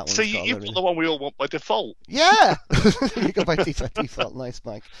Son, is that one? So you've got the one we all want by default. Yeah, you go by default. Nice,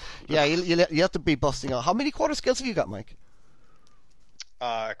 Mike. Yeah, you have to be busting out. How many quarter scales have you got, Mike?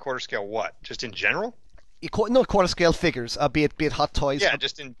 Quarter scale what? Just in general? No, quarter scale figures, be it Hot Toys. Yeah,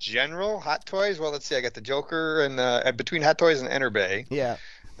 just in general, Hot Toys. Well, let's see. I got the Joker and between Hot Toys and Enterbay. Yeah.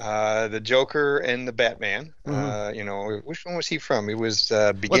 The Joker and the Batman. Which one was he from? He was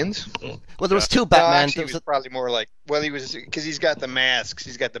Begins. Well, there was two Batman. No, actually, he was probably more like. Well, he was because he's got the masks.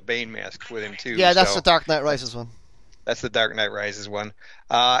 He's got the Bane mask with him too. Yeah, that's the Dark Knight Rises one. That's the Dark Knight Rises one.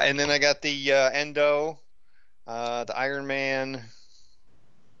 And then I got the Endo, the Iron Man.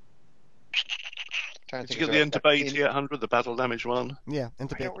 Did you get the Enterbay T800, the battle damage one? Yeah,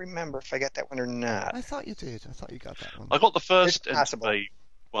 Enterbay. I don't remember if I got that one or not. I thought you did. I thought you got that one. I got the first Enterbay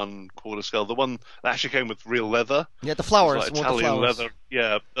one quarter scale, the one that actually came with real leather. Yeah, the flowers. Like Italian leather.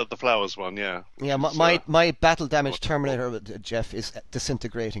 Yeah, the flowers one. Yeah. Yeah, my battle damage Terminator, Jeff, is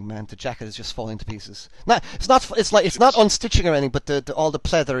disintegrating. Man, the jacket is just falling to pieces. No, it's not. It's not unstitching or anything, but all the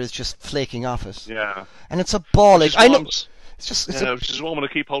pleather is just flaking off it. Yeah. And it's a ball. I know. Which is why I'm going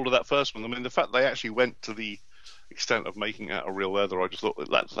to keep hold of that first one. I mean, the fact they actually went to the extent of making it out of real leather, I just thought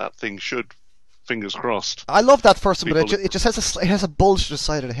that thing should. Fingers crossed. I love that first one, but it just has a bulge to the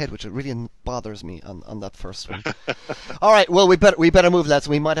side of the head, which really bothers me on that first one. All right, well we better move, lads.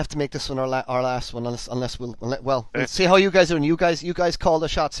 We might have to make this one our last one, unless we'll see how you guys are doing. You guys call the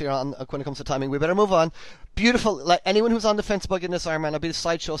shots here on when it comes to timing. We better move on. Beautiful. Like anyone who's on the fence about getting this Iron Man, I'll be the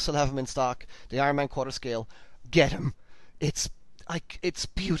sideshow. Still have him in stock. The Iron Man quarter scale. Get him. It's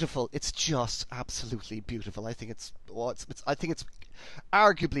beautiful. It's just absolutely beautiful. I think it's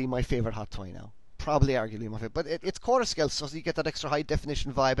arguably my favorite hot toy now. Probably arguably my favorite, but it's quarter scale, so you get that extra high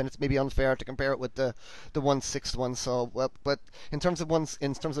definition vibe, and it's maybe unfair to compare it with the 1/6 one. So, but in terms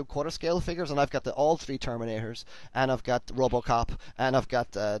of quarter scale figures, and I've got all three Terminators, and I've got RoboCop, and I've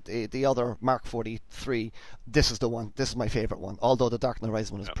got the other Mark 43. This is the one. This is my favorite one. Although the Dark Knight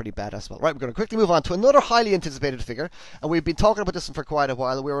Rises one is pretty bad as well. Right, we're going to quickly move on to another highly anticipated figure, and we've been talking about this one for quite a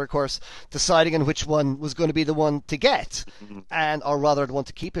while. We were, of course, deciding on which one was going to be the one to get, or rather the one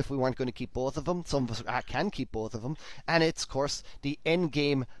to keep if we weren't going to keep both of them. Some of us can keep both of them, and it's, of course, the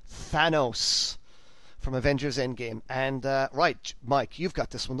Endgame Thanos from Avengers Endgame. And right, Mike, you've got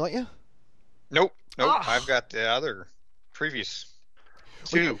this one, don't you? Nope. I've got the other previous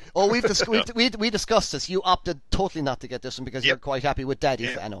two. We discussed this. You opted totally not to get this one because you're quite happy with Daddy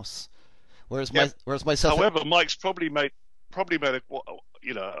Thanos, whereas myself. However, Mike's probably made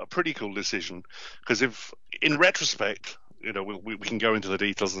a pretty cool decision, because if in retrospect. We can go into the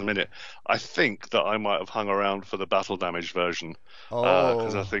details in a minute. I think that I might have hung around for the battle damage version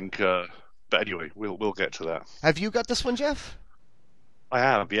because I think. But anyway, we'll get to that. Have you got this one, Jeff? I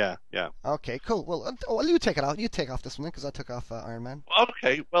have, yeah. Okay, cool. Well, you take it out. You take off this one because I took off Iron Man.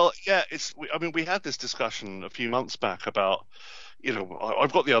 Okay, well, yeah. We had this discussion a few months back about.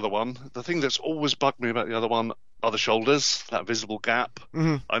 I've got the other one. The thing that's always bugged me about the other one are the shoulders, that visible gap.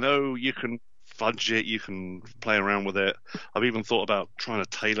 Mm-hmm. I know you can. Fudge it, you can play around with it. I've even thought about trying to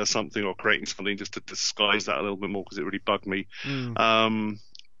tailor something or creating something just to disguise that a little bit more because it really bugged me.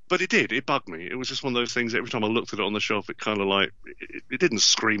 But it bugged me. It was just one of those things. Every time I looked at it on the shelf, it kind of like it didn't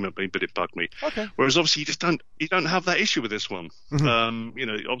scream at me, but it bugged me. Okay. Whereas obviously you don't have that issue with this one.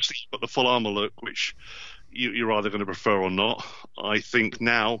 Mm-hmm. Obviously you've got the full armor look, which you're either going to prefer or not. I think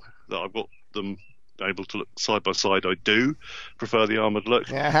now that I've got them able to look side by side, I do prefer the armored look.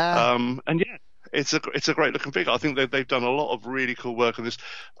 And yeah. It's a great looking figure. I think they've done a lot of really cool work on this.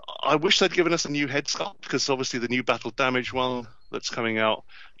 I wish they'd given us a new head sculpt, because obviously the new Battle Damage one that's coming out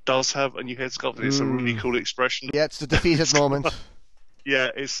does have a new head sculpt, and it's a really cool expression. Yeah, it's the defeated moment. Yeah,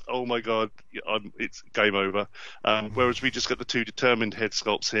 it's oh my god, it's game over. Whereas we just get the two determined head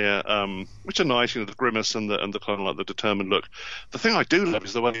sculpts here, which are nice, the grimace and the kind of like the determined look. The thing I do love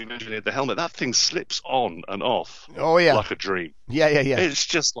is the way you engineered the helmet. That thing slips on and off Oh yeah, like a dream. yeah. It's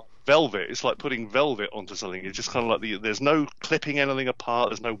just like velvet. It's like putting velvet onto something. It's just kind of like there's no clipping anything apart.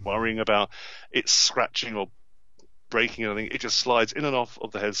 There's no worrying about it scratching or breaking anything. It just slides in and off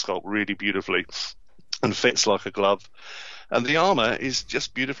of the head sculpt really beautifully and fits like a glove. And the armor is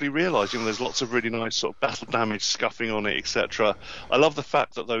just beautifully realised. There's lots of really nice sort of battle damage scuffing on it, etc. I love the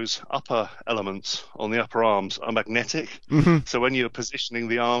fact that those upper elements on the upper arms are magnetic. Mm-hmm. So when you're positioning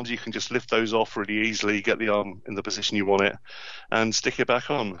the arms, you can just lift those off really easily, get the arm in the position you want it, and stick it back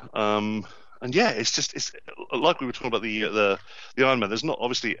on. And yeah, it's like we were talking about the Iron Man. There's not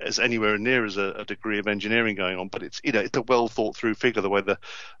obviously as anywhere near as a degree of engineering going on, but it's it's a well thought through figure. The way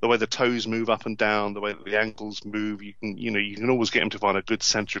the toes move up and down, the way that the ankles move, you can always get him to find a good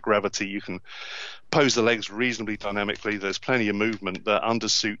center of gravity. You can pose the legs reasonably dynamically. There's plenty of movement. The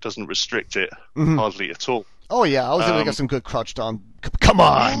undersuit doesn't restrict it hardly at all. Oh yeah, I was able to get some good crouched on, come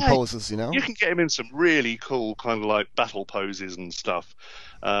on poses. You can get him in some really cool kind of like battle poses and stuff.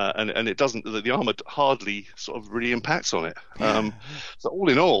 And it doesn't. The armor hardly sort of really impacts on it. So all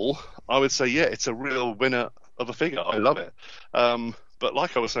in all, I would say it's a real winner of a figure. I love it. But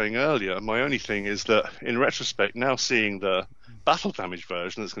like I was saying earlier, my only thing is that in retrospect, now seeing the battle damage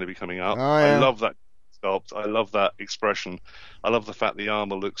version that's going to be coming out, I love that sculpt. I love that expression. I love the fact the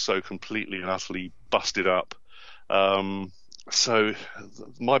armor looks so completely and utterly busted up. So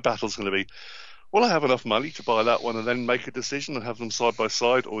my battle's going to be, will I have enough money to buy that one and then make a decision and have them side by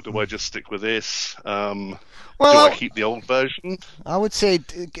side, or do I just stick with this? Do I keep the old version? I would say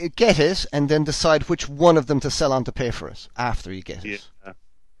get it and then decide which one of them to sell on to pay for it after you get it. Yeah.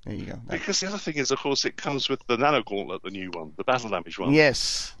 There you go. Because the other thing is, of course, it comes with the Nano Gauntlet, the new one, the battle damage one.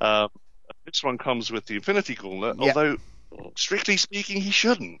 Yes. This one comes with the Infinity Gauntlet, although strictly speaking, he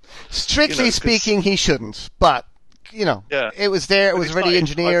shouldn't. Strictly speaking, he shouldn't, but it was there. It was already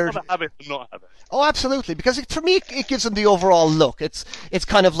engineered. I'd rather have it than not have it. Oh, absolutely. Because for me, it gives him the overall look. It's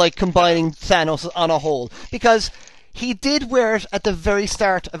kind of like combining Thanos on a whole. Because he did wear it at the very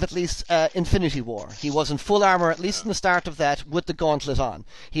start of at least Infinity War. He was in full armor, at least in the start of that, with the gauntlet on.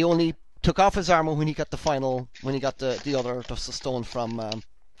 He only took off his armor when he got the stone from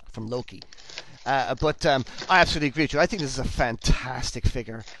Loki. But I absolutely agree with you. I think this is a fantastic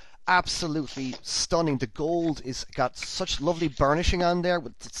figure. Absolutely stunning. The gold is got such lovely burnishing on there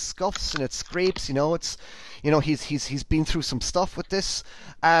with its scuffs and its scrapes. He's been through some stuff with this.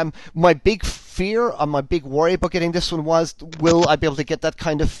 My big fear and my big worry about getting this one was, will I be able to get that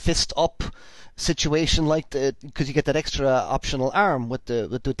kind of fist up situation because you get that extra optional arm with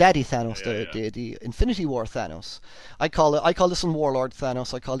the Daddy Thanos, the Infinity War Thanos. I call this one Warlord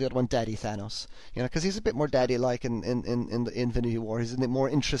Thanos. I call the other one Daddy Thanos. Because he's a bit more daddy-like in the Infinity War. He's a more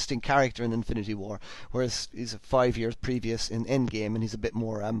interesting character in Infinity War, whereas he's 5 years previous in Endgame, and he's a bit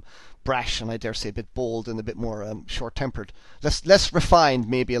more brash and I dare say a bit bold and a bit more short-tempered, less refined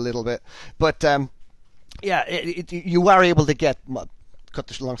maybe a little bit. But you are able to get. Cut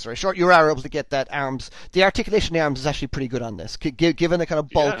the long story short, you are able to get that arms. The articulation of the arms is actually pretty good on this, given the kind of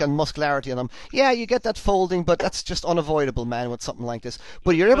bulk and muscularity on them. Yeah, you get that folding, but that's just unavoidable, man, with something like this.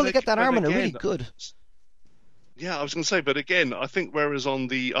 But you're able to get that arm in a really good. Yeah, I was going to say, but again, I think whereas on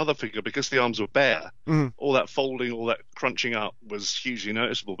the other figure, because the arms were bare, all that folding, all that crunching up was hugely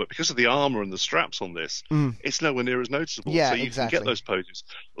noticeable. But because of the armor and the straps on this, it's nowhere near as noticeable. Yeah, so you exactly. can get those poses.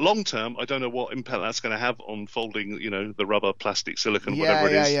 Long term, I don't know what impact that's going to have on folding, the rubber, plastic, silicone, whatever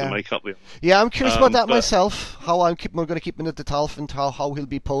it is to make up the. Yeah, I'm curious about that myself. How I'm going to keep him in the Detolf and how he'll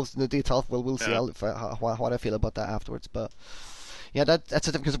be posed in the Detolf. Well, we'll see what I feel about that afterwards, but. Yeah, that's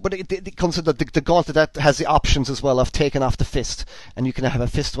a different. But it comes with the gauntlet that has the options as well of taking off the fist, and you can have a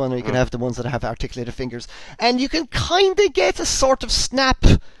fist one, or you can have the ones that have articulated fingers, and you can kind of get a sort of snap,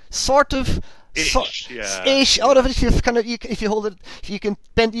 ish out of it. If you hold it, you can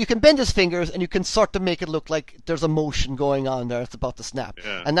bend his fingers, and you can sort of make it look like there's a motion going on there. It's about to snap,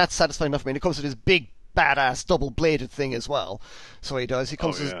 and that's satisfying enough for me. And it comes with this big badass double-bladed thing as well. So he does. He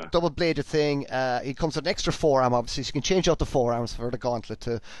comes with this double-bladed thing. He comes with an extra forearm, obviously, so you can change out the forearms for the gauntlet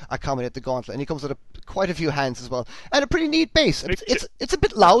to accommodate the gauntlet. And he comes with quite a few hands as well. And a pretty neat base. It's a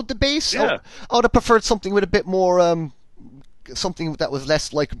bit loud, the base. Yeah. I would have preferred something with a bit more... something that was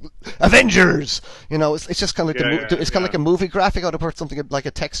less like Avengers, it's just kind of like it's kind of like a movie graphic. I would have preferred something like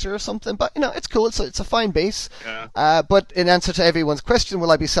a texture or something, but it's cool. It's a fine base. But in answer to everyone's question,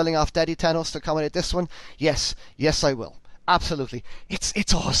 will I be selling off Daddy Thanos to accommodate this one? Yes, I will. Absolutely,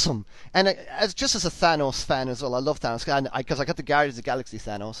 it's awesome, and as just as a Thanos fan as well, I love Thanos because I got the Guardians of the Galaxy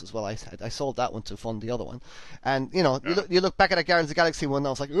Thanos as well. I sold that one to fund the other one, and you look back at that Guardians of the Galaxy one, and I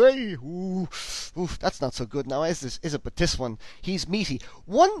was like, hey, ooh, that's not so good now, is it? But this one, he's meaty.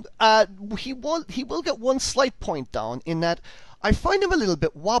 He will get one slight point down in that I find him a little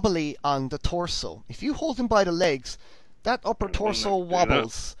bit wobbly on the torso. If you hold him by the legs, that upper torso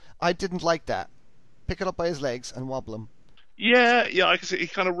wobbles. I didn't like that. Pick it up by his legs and wobble him. Yeah, I can see he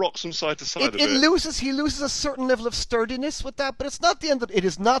kind of rocks from side to side a bit. He loses a certain level of sturdiness with that, but it is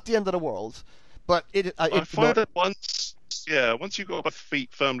not the end of the world. But I find that once you've got both feet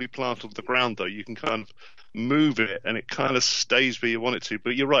firmly planted on the ground, though, you can kind of move it, and it kind of stays where you want it to.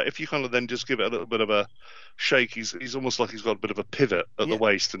 But you're right, if you kind of then just give it a little bit of a shake, he's almost like he's got a bit of a pivot at the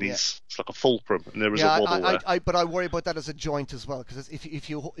waist, and it's like a fulcrum, and there is a wobble there. But I worry about that as a joint as well, because if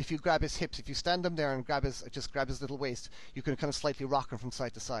you grab his hips, if you stand him there and grab his little waist, you can kind of slightly rock him from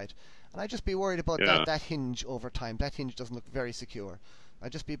side to side, and I'd just be worried about that hinge over time. That hinge doesn't look very secure.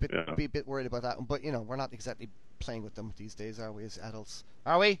 I'd just be a bit worried about that one. But we're not exactly playing with them these days, are we, as adults?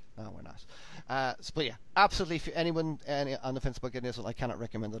 Are we? No, we're not. But yeah, absolutely. If anyone on the fence about getting this one, I cannot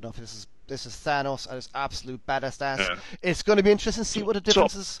recommend it enough. This is Thanos at his absolute badass ass. Yeah. It's going to be interesting to see what the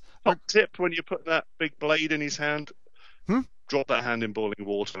differences are. Top tip: when you put that big blade in his hand, drop that hand in boiling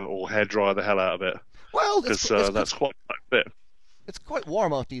water or hair dry the hell out of it. Well, because that's quite a bit. It's quite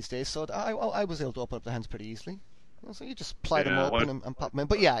warm out these days, so I was able to open up the hands pretty easily. So you just ply them open and pop them in.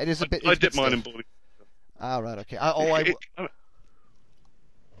 But yeah, it is a bit. I dip mine in boiling. Right, okay.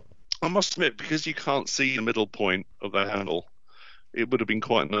 I must admit, because you can't see the middle point of the handle, it would have been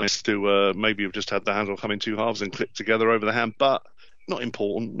quite nice to maybe have just had the handle come in two halves and clip together over the hand. But not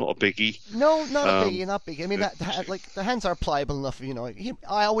important, not a biggie. No, not a biggie, not biggie. I mean, the hands are pliable enough.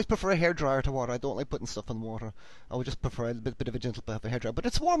 I always prefer a hairdryer to water. I don't like putting stuff in water. I would just prefer a bit of a gentle bath of a hairdryer. But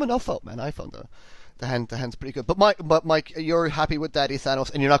it's warm enough out, man. I found the hand's pretty good. But Mike, you're happy with Daddy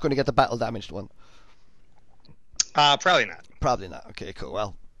Thanos, and you're not going to get the battle damaged one. Probably not. Probably not. Okay, cool.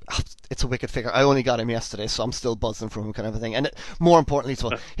 Well, it's a wicked figure. I only got him yesterday, so I'm still buzzing from him, kind of a thing. And more importantly, as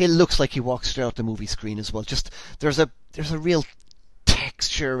well, he looks like he walks straight out the movie screen as well. Just there's a real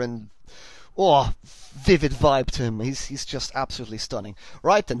texture and vivid vibe to him. He's just absolutely stunning.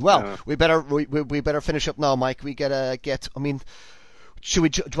 Right then, well, we better finish up now, Mike. We gotta get. I mean, do you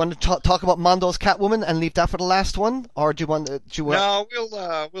want to talk about Mondo's Catwoman and leave that for the last one, or do you want? No,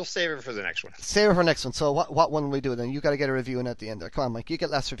 we'll save it for the next one. Save it for the next one. So what one will we do then? You got to get a review in at the end there. Come on, Mike. You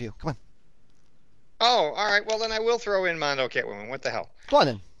get last review. Come on. Oh, all right. Well, then I will throw in Mondo Catwoman. What the hell? Go on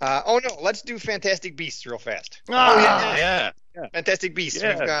then. Let's do Fantastic Beasts real fast. Yeah. Fantastic Beasts.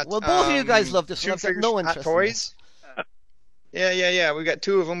 Yeah. We've got, both of you guys love this one. I've got no interest Hot Toys. Yeah. We've got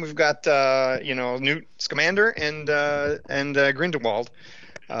two of them. We've got Newt Scamander and Grindelwald.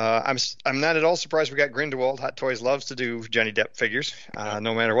 I'm not at all surprised we got Grindelwald. Hot Toys loves to do Johnny Depp figures,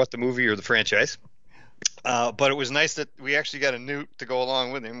 no matter what the movie or the franchise. But it was nice that we actually got a Newt to go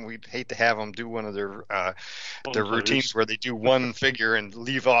along with him. We'd hate to have them do one of their routines where they do one figure and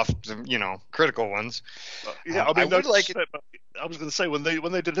leave off the critical ones. I would like it. I was going to say when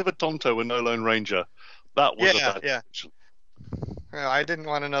they delivered Tonto and No Lone Ranger, that was a bad decision. Well, I didn't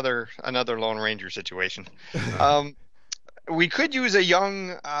want another Lone Ranger situation. We could use a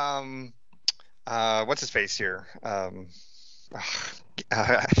young what's his face here. I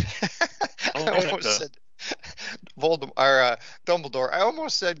almost said Dumbledore. I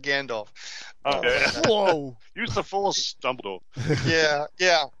almost said Gandalf. Whoa! Use the Force, Dumbledore.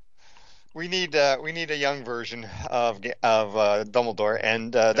 Yeah. We need a young version of Dumbledore,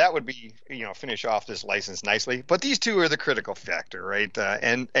 and that would be finish off this license nicely. But these two are the critical factor, right?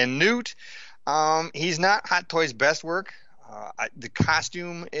 And Newt, he's not Hot Toys' best work. The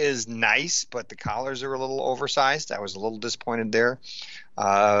costume is nice, but the collars are a little oversized. I was a little disappointed there.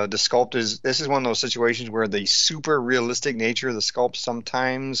 The sculpt this is one of those situations where the super realistic nature of the sculpt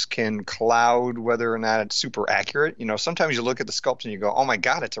sometimes can cloud whether or not it's super accurate. Sometimes you look at the sculpt and you go, oh my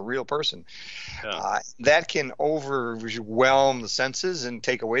God, it's a real person. Yeah. That can overwhelm the senses and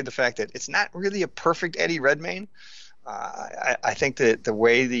take away the fact that it's not really a perfect Eddie Redmayne. I think that the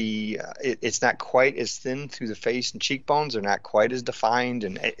way it's not quite as thin through the face and cheekbones are not quite as defined,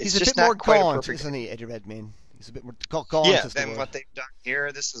 and he's just a bit more gaunt, perfect... isn't he, Eddie Redmayne? He's a bit more gaunt. Than what they've done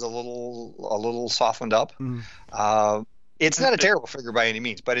here. This is a little softened up. It's not a terrible figure by any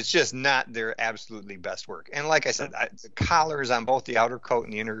means, but it's just not their absolutely best work. And like I said, the collars on both the outer coat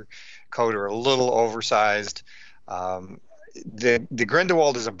and the inner coat are a little oversized. The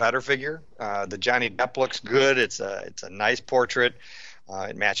Grindelwald is a better figure. The Johnny Depp looks good. It's a nice portrait.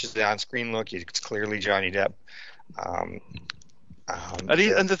 It matches the on-screen look. It's clearly Johnny Depp. And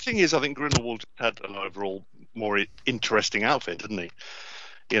the thing is, I think Grindelwald had an overall more interesting outfit, didn't he?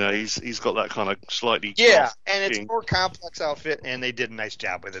 You know, he's got that kind of slightly and it's a more complex outfit, and they did a nice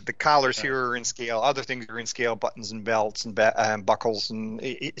job with it. The collars here are in scale, other things are in scale, buttons and belts and buckles and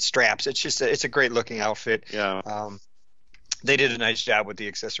straps. It's a great looking outfit. Yeah. They did a nice job with the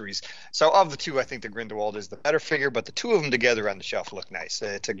accessories. So of the two, I think the Grindelwald is the better figure, but the two of them together on the shelf look nice.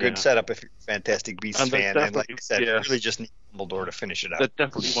 It's a good setup if you're a Fantastic Beasts fan, and like I said, really just need Dumbledore to finish it out. They're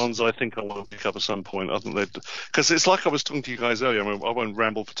definitely ones I think I want to pick up at some point. I think because it's like I was talking to you guys earlier. I mean, I won't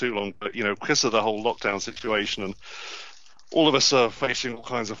ramble for too long, but because of the whole lockdown situation and all of us are facing all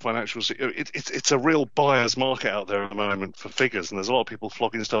kinds of financial. It's a real buyer's market out there at the moment for figures, and there's a lot of people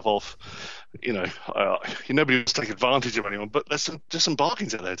flogging stuff off. Nobody wants to take advantage of anyone, but there's some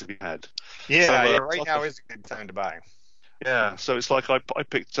bargains out there to be had. Yeah, right now is a good time to buy. Yeah, so it's like I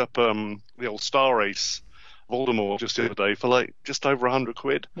picked up the old Star Ace Voldemort just the other day for just over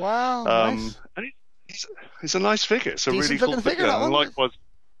 £100. Wow, nice. And it's a nice figure. It's a Decent really cool looking figure. And likewise.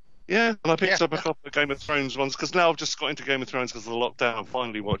 Yeah, and I picked up a couple of Game of Thrones ones because now I've just got into Game of Thrones because of the lockdown. I'm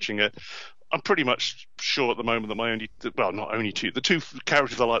finally watching it. I'm pretty much sure at the moment that the two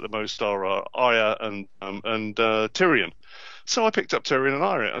characters I like the most are Arya and Tyrion. So I picked up Tyrion and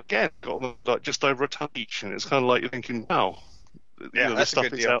Arya again, got them like just over a ton each, and it's kind of like you're thinking, wow. That's a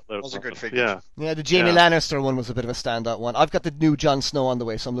good deal. Those are good figures. Yeah, the Jaime Lannister one was a bit of a standout one. I've got the new Jon Snow on the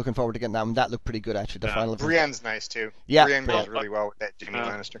way, so I'm looking forward to getting that one. That looked pretty good, actually, the final. Brienne's nice, too. Yeah. Brienne goes really well with that Jaime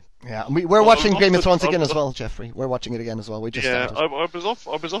Lannister. Yeah, we're watching Game of Thrones again as well, Jeffrey. We're watching it again as well. We just started. I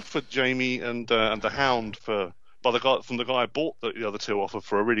was off for Jaime and the Hound from the guy I bought the other two off of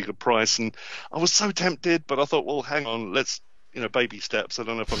for a really good price, and I was so tempted, but I thought, well, hang on, let's baby steps. I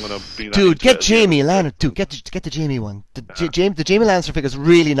don't know if I'm going to be that. Dude, get Jaime Lannister. Dude, get the Jaime one. The Jaime Lannister figure is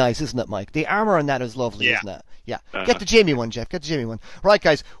really nice, isn't it, Mike? The armor on that is lovely, isn't it? Yeah. Get the Jaime one, Jeff. Get the Jaime one. Right,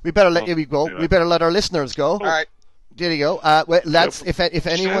 guys, we better let you go. We better let our listeners go. All right. There you go. Well, lads, if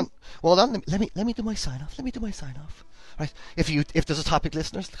anyone, well, hold on. Let me do my sign off. Right. If there's a topic,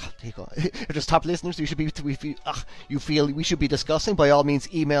 listeners, there you go. If there's top listeners, you feel we should be discussing, by all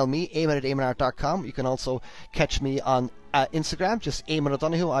means, email me, eamon@eamonart.com. You can also catch me on Instagram, just Eamon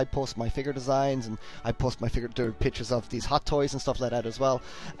O'Donoghue. I post my figure designs and I post my pictures of these hot toys and stuff like that as well.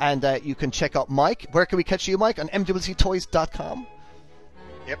 And you can check out Mike. Where can we catch you, Mike? On mwctoys.com.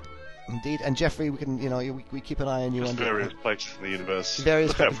 Yep. Indeed, and Jeffrey, we can, we keep an eye on you. Just various places in the universe.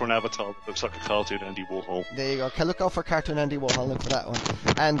 Look out for an avatar that looks like a cartoon Andy Warhol. There you go. Okay, look out for cartoon Andy Warhol. Look for that one.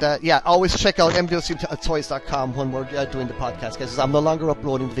 And always check out mwctoys.com when we're doing the podcast, guys. I'm no longer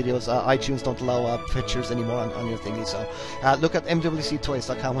uploading videos. iTunes don't allow pictures anymore on your thingy. So look at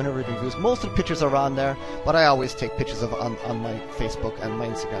mwctoys.com whenever it reviews. Most of the pictures are on there, but I always take pictures on my Facebook and my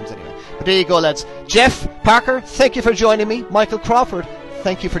Instagrams anyway. But there you go, lads. Jeff Parker, thank you for joining me. Michael Crawford,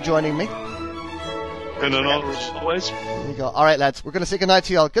 thank you for joining me. And an honor as always. There you go. All right, lads. We're going to say goodnight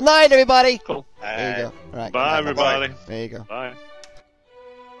to you all. Good night, everybody. Cool. There you go. All right. Bye, everybody. There you go. Bye.